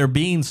 when they're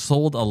being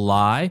sold a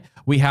lie,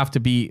 we have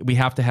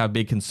to have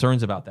big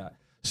concerns about that.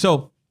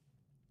 So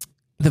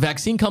the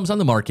vaccine comes on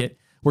the market.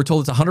 We're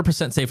told it's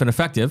 100% safe and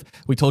effective.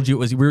 We told you it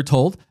was. We were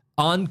told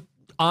on.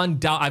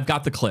 I've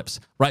got the clips,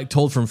 right?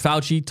 Told from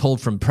Fauci,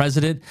 told from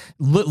president,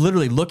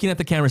 literally looking at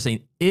the camera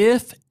saying,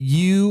 if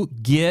you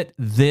get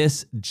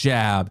this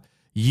jab,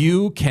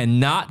 you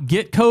cannot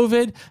get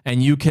COVID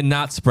and you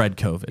cannot spread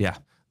COVID. Yeah.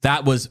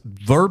 That was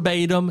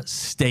verbatim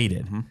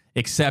stated,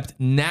 except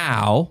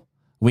now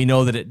we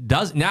know that it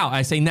does. Now,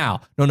 I say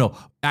now. No.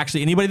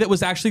 Actually, anybody that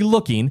was actually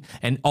looking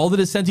and all the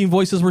dissenting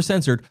voices were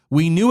censored,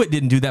 we knew it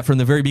didn't do that from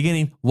the very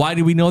beginning. Why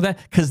did we know that?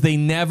 Because they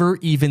never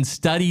even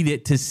studied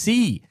it to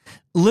see.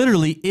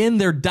 Literally in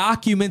their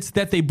documents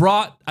that they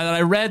brought, that I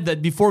read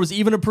that before it was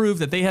even approved,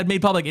 that they had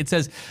made public, it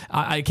says,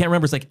 I can't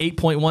remember, it's like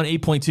 8.1,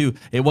 8.2.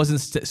 It wasn't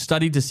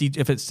studied to see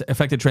if it's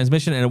affected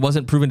transmission, and it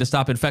wasn't proven to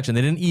stop infection.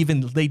 They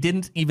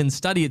didn't even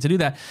study it to do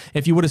that.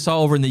 If you would have saw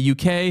over in the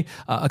UK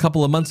a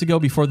couple of months ago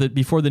before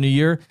the new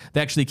year,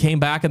 they actually came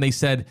back and they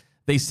said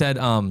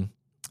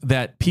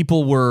that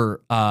people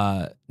were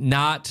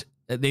not.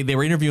 They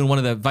were interviewing one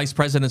of the vice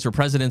presidents or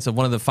presidents of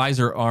one of the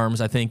Pfizer arms,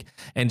 I think,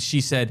 and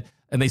she said.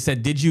 And they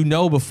said, did you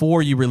know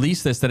before you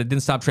released this that it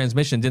didn't stop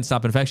transmission, didn't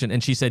stop infection?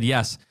 And she said,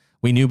 yes,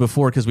 we knew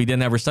before because we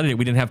didn't ever study it.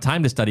 We didn't have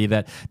time to study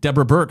that.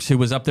 Deborah Birx, who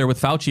was up there with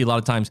Fauci a lot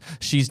of times,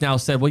 she's now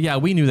said, well, yeah,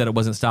 we knew that it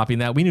wasn't stopping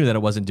that. We knew that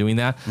it wasn't doing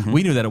that.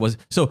 We knew that it was.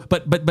 So,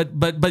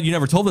 but you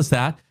never told us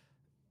that.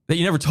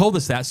 You never told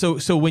us that.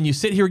 So when you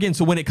sit here again,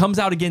 so when it comes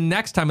out again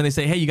next time and they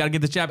say, hey, you got to get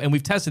this jab, and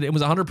we've tested it, it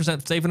was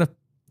 100% safe and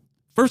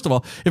first of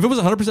all, if it was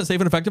 100% safe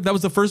and effective, that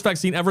was the first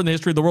vaccine ever in the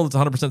history of the world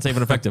that's 100% safe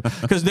and effective,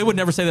 because they would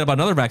never say that about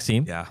another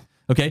vaccine. Yeah.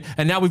 Okay.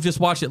 And now we've just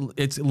watched it.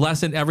 It's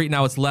less in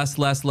now it's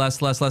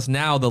less.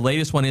 Now the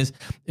latest one is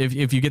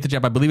if you get the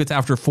jab, I believe it's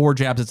after 4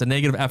 jabs, it's a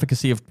negative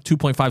efficacy of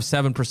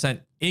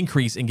 2.57%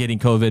 increase in getting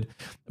COVID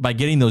by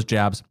getting those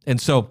jabs.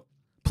 And so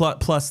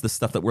plus the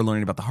stuff that we're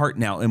learning about the heart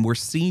now, and we're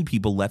seeing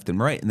people left and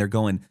right, and they're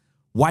going,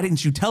 why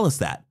didn't you tell us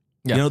that?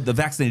 Yeah. The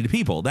vaccinated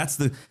people. That's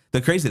the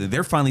crazy thing.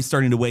 They're finally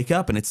starting to wake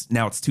up, and it's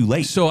too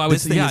late. So I would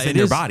this thing is in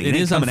their body. It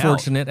is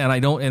unfortunate,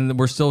 and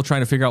we're still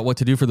trying to figure out what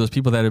to do for those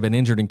people that have been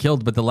injured and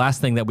killed. But the last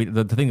thing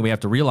the thing that we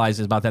have to realize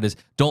is about that is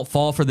don't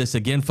fall for this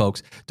again,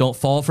 folks. Don't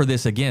fall for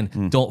this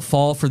again. Don't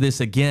fall for this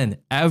again,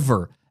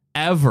 ever.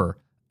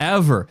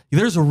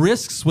 There's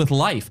risks with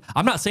life.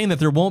 I'm not saying that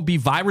there won't be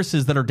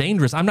viruses that are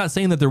dangerous. I'm not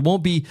saying that there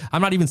won't be.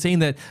 I'm not even saying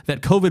that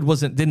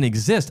COVID didn't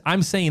exist.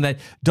 I'm saying that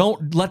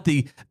don't let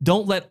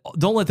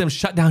them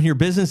shut down your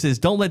businesses.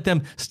 Don't let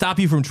them stop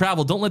you from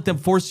travel. Don't let them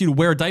force you to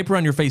wear a diaper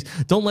on your face.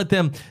 Don't let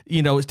them,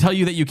 tell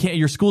you that you can't.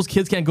 Your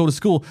kids can't go to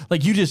school.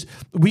 Like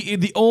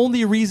the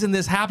only reason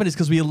this happened is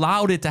because we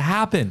allowed it to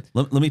happen.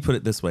 Let me put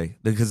it this way,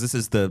 because this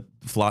is the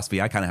philosophy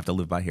I kind of have to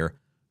live by here.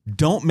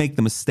 Don't make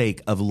the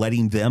mistake of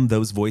letting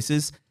those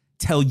voices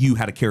tell you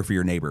how to care for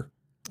your neighbor.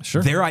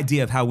 Sure. Their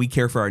idea of how we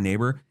care for our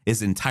neighbor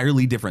is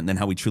entirely different than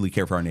how we truly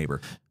care for our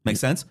neighbor. Make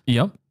sense?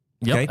 Yep.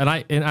 Okay. And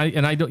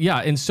I don't. Yeah.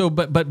 And so,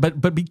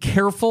 but be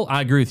careful.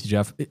 I agree with you,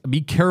 Jeff. Be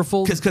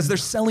careful because they're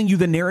selling you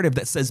the narrative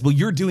that says, well,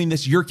 you're doing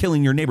this, you're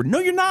killing your neighbor. No,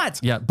 you're not.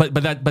 Yeah. But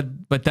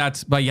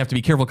you have to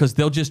be careful because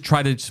they'll just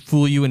try to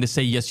fool you into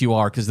say, yes, you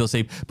are. Because they'll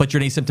say, but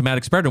you're an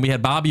asymptomatic spreader. And we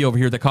had Bobby over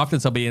here that coughed on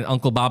somebody and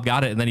Uncle Bob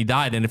got it and then he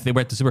died. And if they were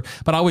at the super,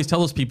 but I always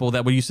tell those people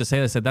that we used to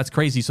say, I said, that's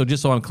crazy. So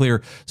just so I'm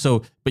clear.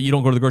 But you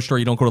don't go to the grocery store.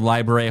 You don't go to the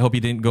library. I hope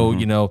you didn't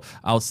go,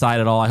 outside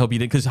at all. I hope you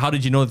didn't. Because how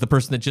did you know that the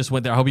person that just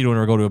went there, I hope you don't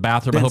ever go to a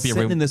bathroom. I hope you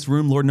sitting in this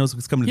room, Lord knows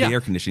what's coming to the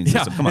air conditioning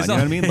system. Come on, you know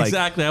what I mean? Like,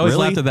 exactly. I always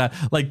laughed at that.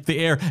 Like the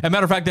air. As a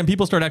matter of fact, then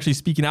people started actually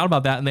speaking out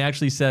about that, and they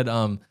actually said,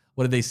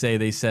 what did they say?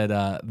 They said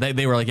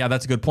they were like, yeah,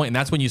 that's a good point. And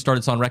that's when you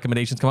started saw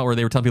recommendations come out where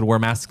they were telling people to wear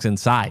masks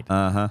inside.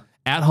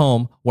 At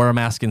home, wear a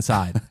mask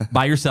inside.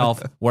 By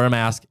yourself, wear a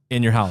mask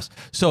in your house.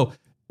 So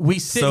we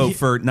sit. So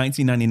for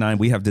 $19.99,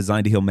 we have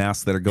Designed to Heal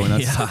masks that are going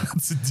out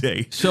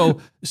today.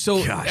 So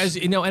as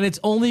you know, and it's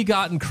only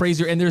gotten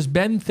crazier. And there's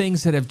been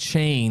things that have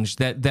changed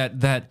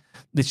that.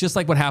 It's just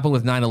like what happened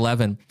with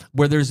 9/11,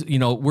 where there's,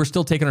 we're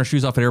still taking our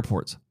shoes off at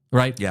airports,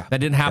 right? Yeah. That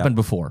didn't happen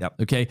before.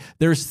 Yep. Okay.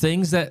 There's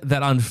things that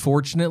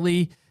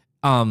unfortunately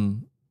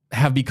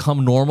have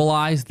become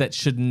normalized that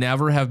should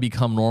never have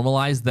become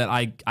normalized, that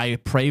I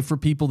pray for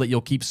people that you'll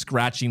keep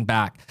scratching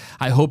back.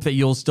 I hope that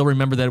you'll still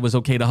remember that it was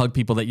okay to hug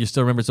people, that you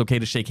still remember it's okay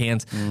to shake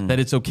hands, that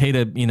it's okay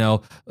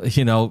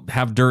to,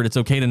 have dirt. It's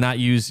okay to not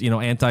use,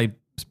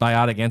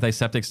 antibiotic,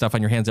 antiseptic stuff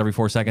on your hands every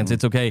 4 seconds.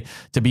 It's okay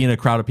to be in a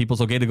crowd of people.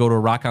 It's okay to go to a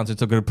rock concert.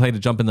 It's okay to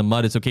jump in the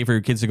mud. It's okay for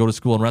your kids to go to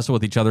school and wrestle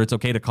with each other. It's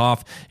okay to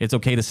cough. It's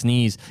okay to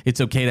sneeze.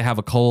 It's okay to have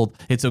a cold.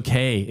 It's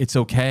okay. It's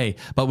okay.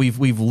 But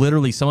we've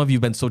literally, some of you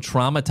have been so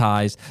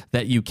traumatized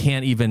that you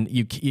can't even,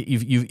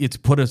 it's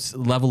put a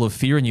level of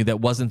fear in you that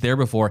wasn't there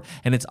before.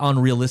 And it's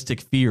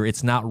unrealistic fear.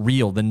 It's not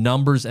real. The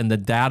numbers and the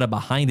data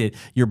behind it,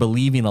 you're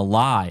believing a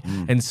lie.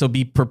 And so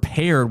be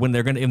prepared when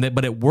they're going to,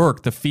 but it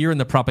worked. The fear and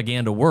the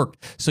propaganda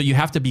worked. So you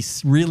have to be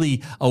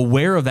really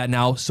aware of that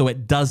now so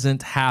it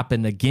doesn't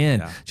happen again.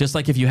 Yeah. Just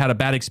like if you had a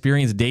bad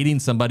experience dating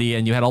somebody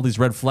and you had all these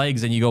red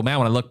flags and you go, man,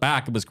 when I look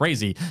back, it was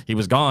crazy. He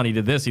was gone. He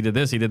did this, he did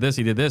this, he did this,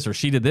 he did this, or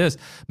she did this.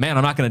 Man,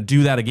 I'm not going to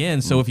do that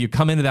again. So if you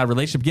come into that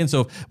relationship again,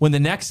 so when the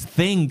next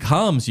thing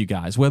comes, you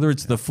guys, whether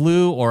it's the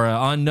flu or an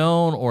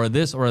unknown or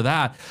this or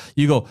that,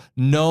 you go,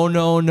 no,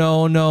 no,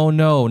 no, no,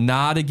 no,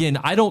 not again.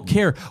 I don't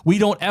care. We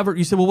don't ever,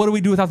 you say, well, what do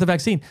we do without the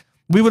vaccine?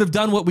 We would have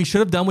done what we should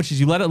have done, which is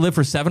you let it live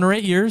for 7 or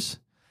 8 years.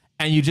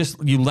 And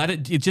you let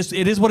it,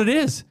 it is what it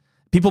is.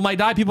 People might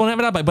die, people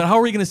never die. But how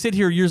are we going to sit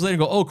here years later and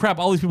go, oh crap,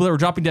 all these people that were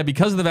dropping dead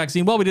because of the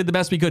vaccine? Well, we did the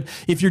best we could.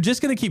 If you're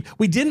just going to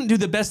we didn't do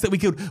the best that we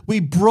could.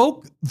 We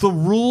broke the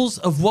rules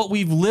of what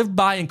we've lived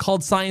by and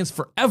called science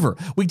forever.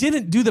 We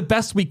didn't do the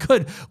best we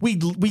could. We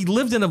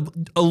lived in an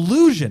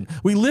illusion.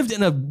 We lived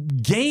in a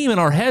game in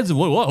our heads of,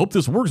 well, I hope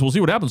this works. We'll see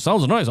what happens.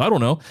 Sounds nice. I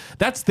don't know.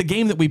 That's the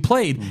game that we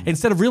played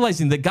instead of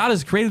realizing that God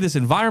has created this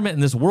environment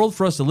and this world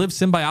for us to live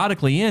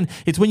symbiotically in.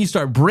 It's when you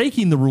start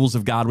breaking the rules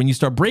of God, when you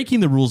start breaking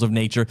the rules of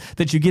nature,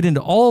 that you get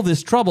into all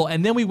this trouble.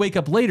 And then we wake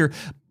up later,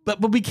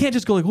 but we can't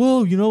just go like,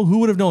 well, who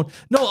would have known?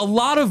 No, a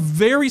lot of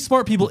very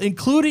smart people,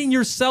 including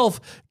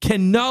yourself,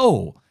 can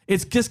know.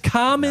 It's just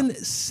common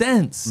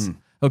sense.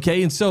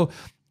 Okay. And so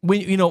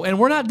when, and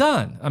we're not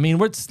done. I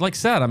mean, it's like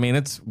said, I mean,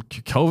 it's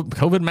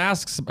COVID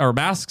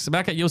masks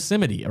back at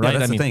Yosemite, right? Yeah,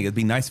 that's the thing. It'd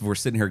be nice if we're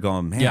sitting here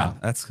going, man,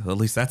 at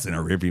least that's in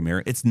our rearview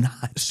mirror. It's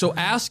not. So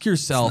ask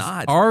yourself,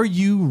 are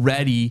you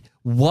ready?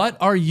 What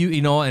are you,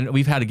 and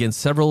we've had, again,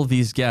 several of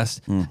these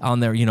guests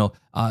on there,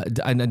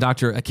 and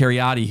Dr.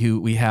 Cariati,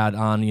 who we had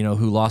on,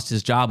 who lost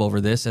his job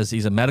over this, as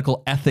he's a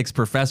medical ethics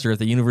professor at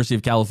the University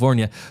of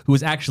California, who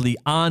was actually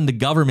on the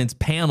government's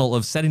panel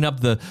of setting up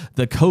the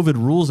COVID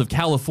rules of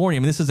California. I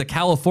mean, this is a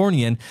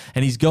Californian,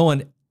 and he's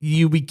going,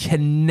 we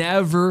can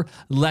never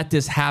let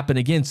this happen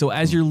again. So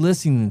as you're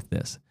listening to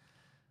this,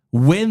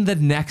 when the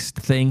next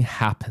thing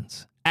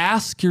happens,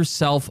 ask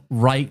yourself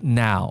right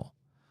now,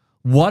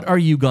 what are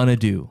you going to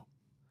do?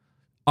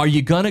 Are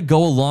you going to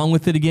go along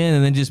with it again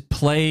and then just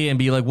play and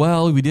be like,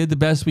 well, we did the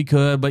best we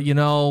could, but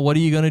what are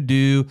you going to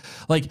do?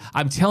 Like,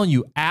 I'm telling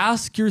you,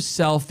 ask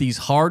yourself these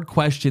hard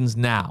questions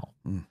now.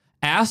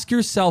 Ask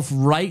yourself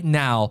right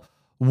now,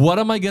 what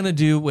am I going to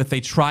do if they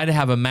try to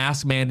have a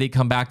mask mandate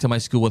come back to my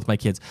school with my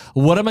kids?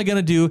 What am I going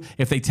to do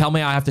if they tell me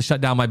I have to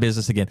shut down my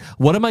business again?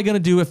 What am I going to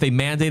do if they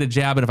mandate a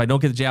jab, and if I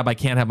don't get the jab, I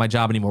can't have my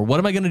job anymore? What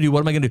am I going to do? What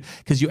am I going to do?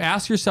 Because you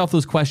ask yourself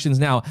those questions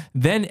now,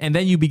 then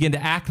you begin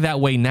to act that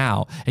way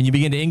now, and you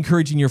begin to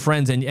encouraging your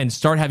friends and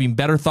start having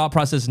better thought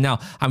processes now.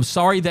 I'm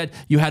sorry that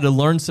you had to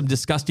learn some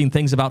disgusting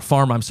things about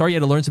pharma. I'm sorry you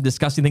had to learn some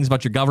disgusting things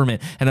about your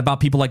government and about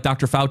people like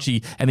Dr.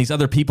 Fauci and these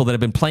other people that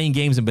have been playing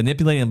games and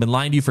manipulating and been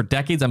lying to you for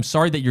decades. I'm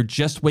sorry that you're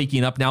just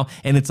waking up now,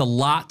 and it's a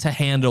lot to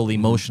handle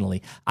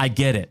emotionally. I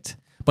get it,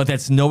 but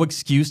that's no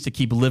excuse to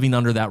keep living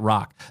under that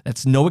rock.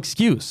 That's no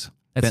excuse.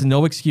 That's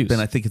no excuse. Ben,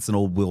 I think it's an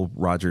old Will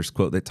Rogers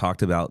quote that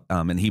talked about,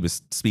 and he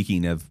was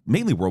speaking of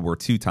mainly World War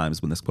II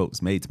times when this quote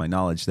was made, to my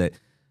knowledge, that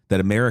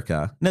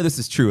America, no, this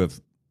is true of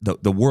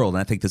the world,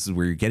 and I think this is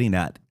where you're getting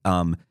at,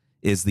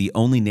 is the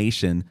only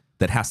nation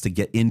that has to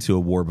get into a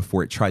war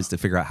before it tries to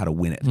figure out how to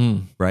win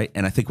it, right?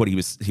 And I think what he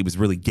was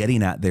really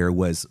getting at there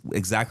was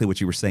exactly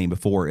what you were saying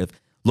before.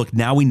 Look,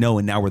 now we know,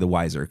 and now we're the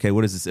wiser. Okay,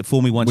 what is this? If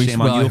fool me once,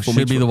 shame on you. We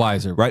should be the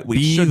wiser, right?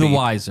 We be the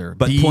wiser.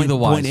 But be the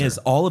wiser. Point is,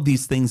 all of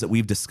these things that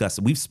we've discussed,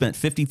 we've spent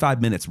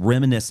 55 minutes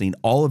reminiscing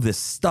all of this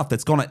stuff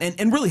that's going on,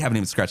 and really haven't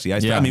even scratched the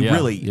iceberg.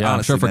 Really, honestly,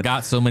 I'm sure I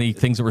forgot so many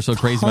things that were so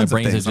crazy. My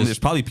brain is just. There's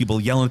probably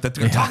people yelling at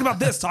that. Talk about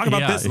this. Talk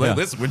about this. Like,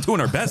 listen, we're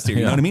doing our best here.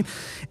 You know what I mean?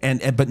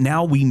 And but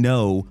now we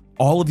know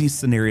all of these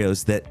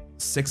scenarios that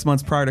 6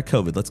 months prior to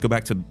COVID, let's go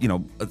back to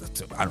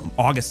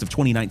August of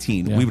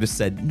 2019. We would have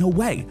said, no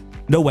way.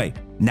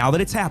 Now that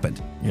it's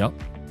happened. Yep.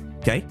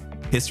 Okay.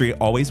 History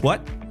always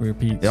what?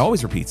 Repeats. It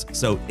always repeats.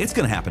 So it's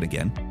going to happen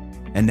again.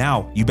 And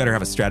now you better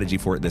have a strategy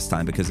for it this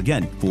time, because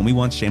again, fool me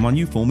once, shame on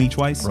you. Fool me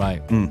twice.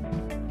 Right.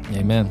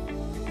 Amen.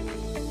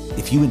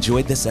 If you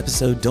enjoyed this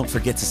episode, don't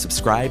forget to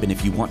subscribe. And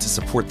if you want to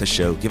support the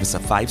show, give us a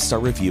 5-star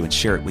review and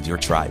share it with your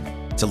tribe.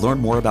 To learn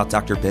more about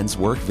Dr. Ben's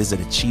work,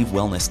 visit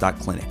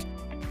achievewellness.clinic.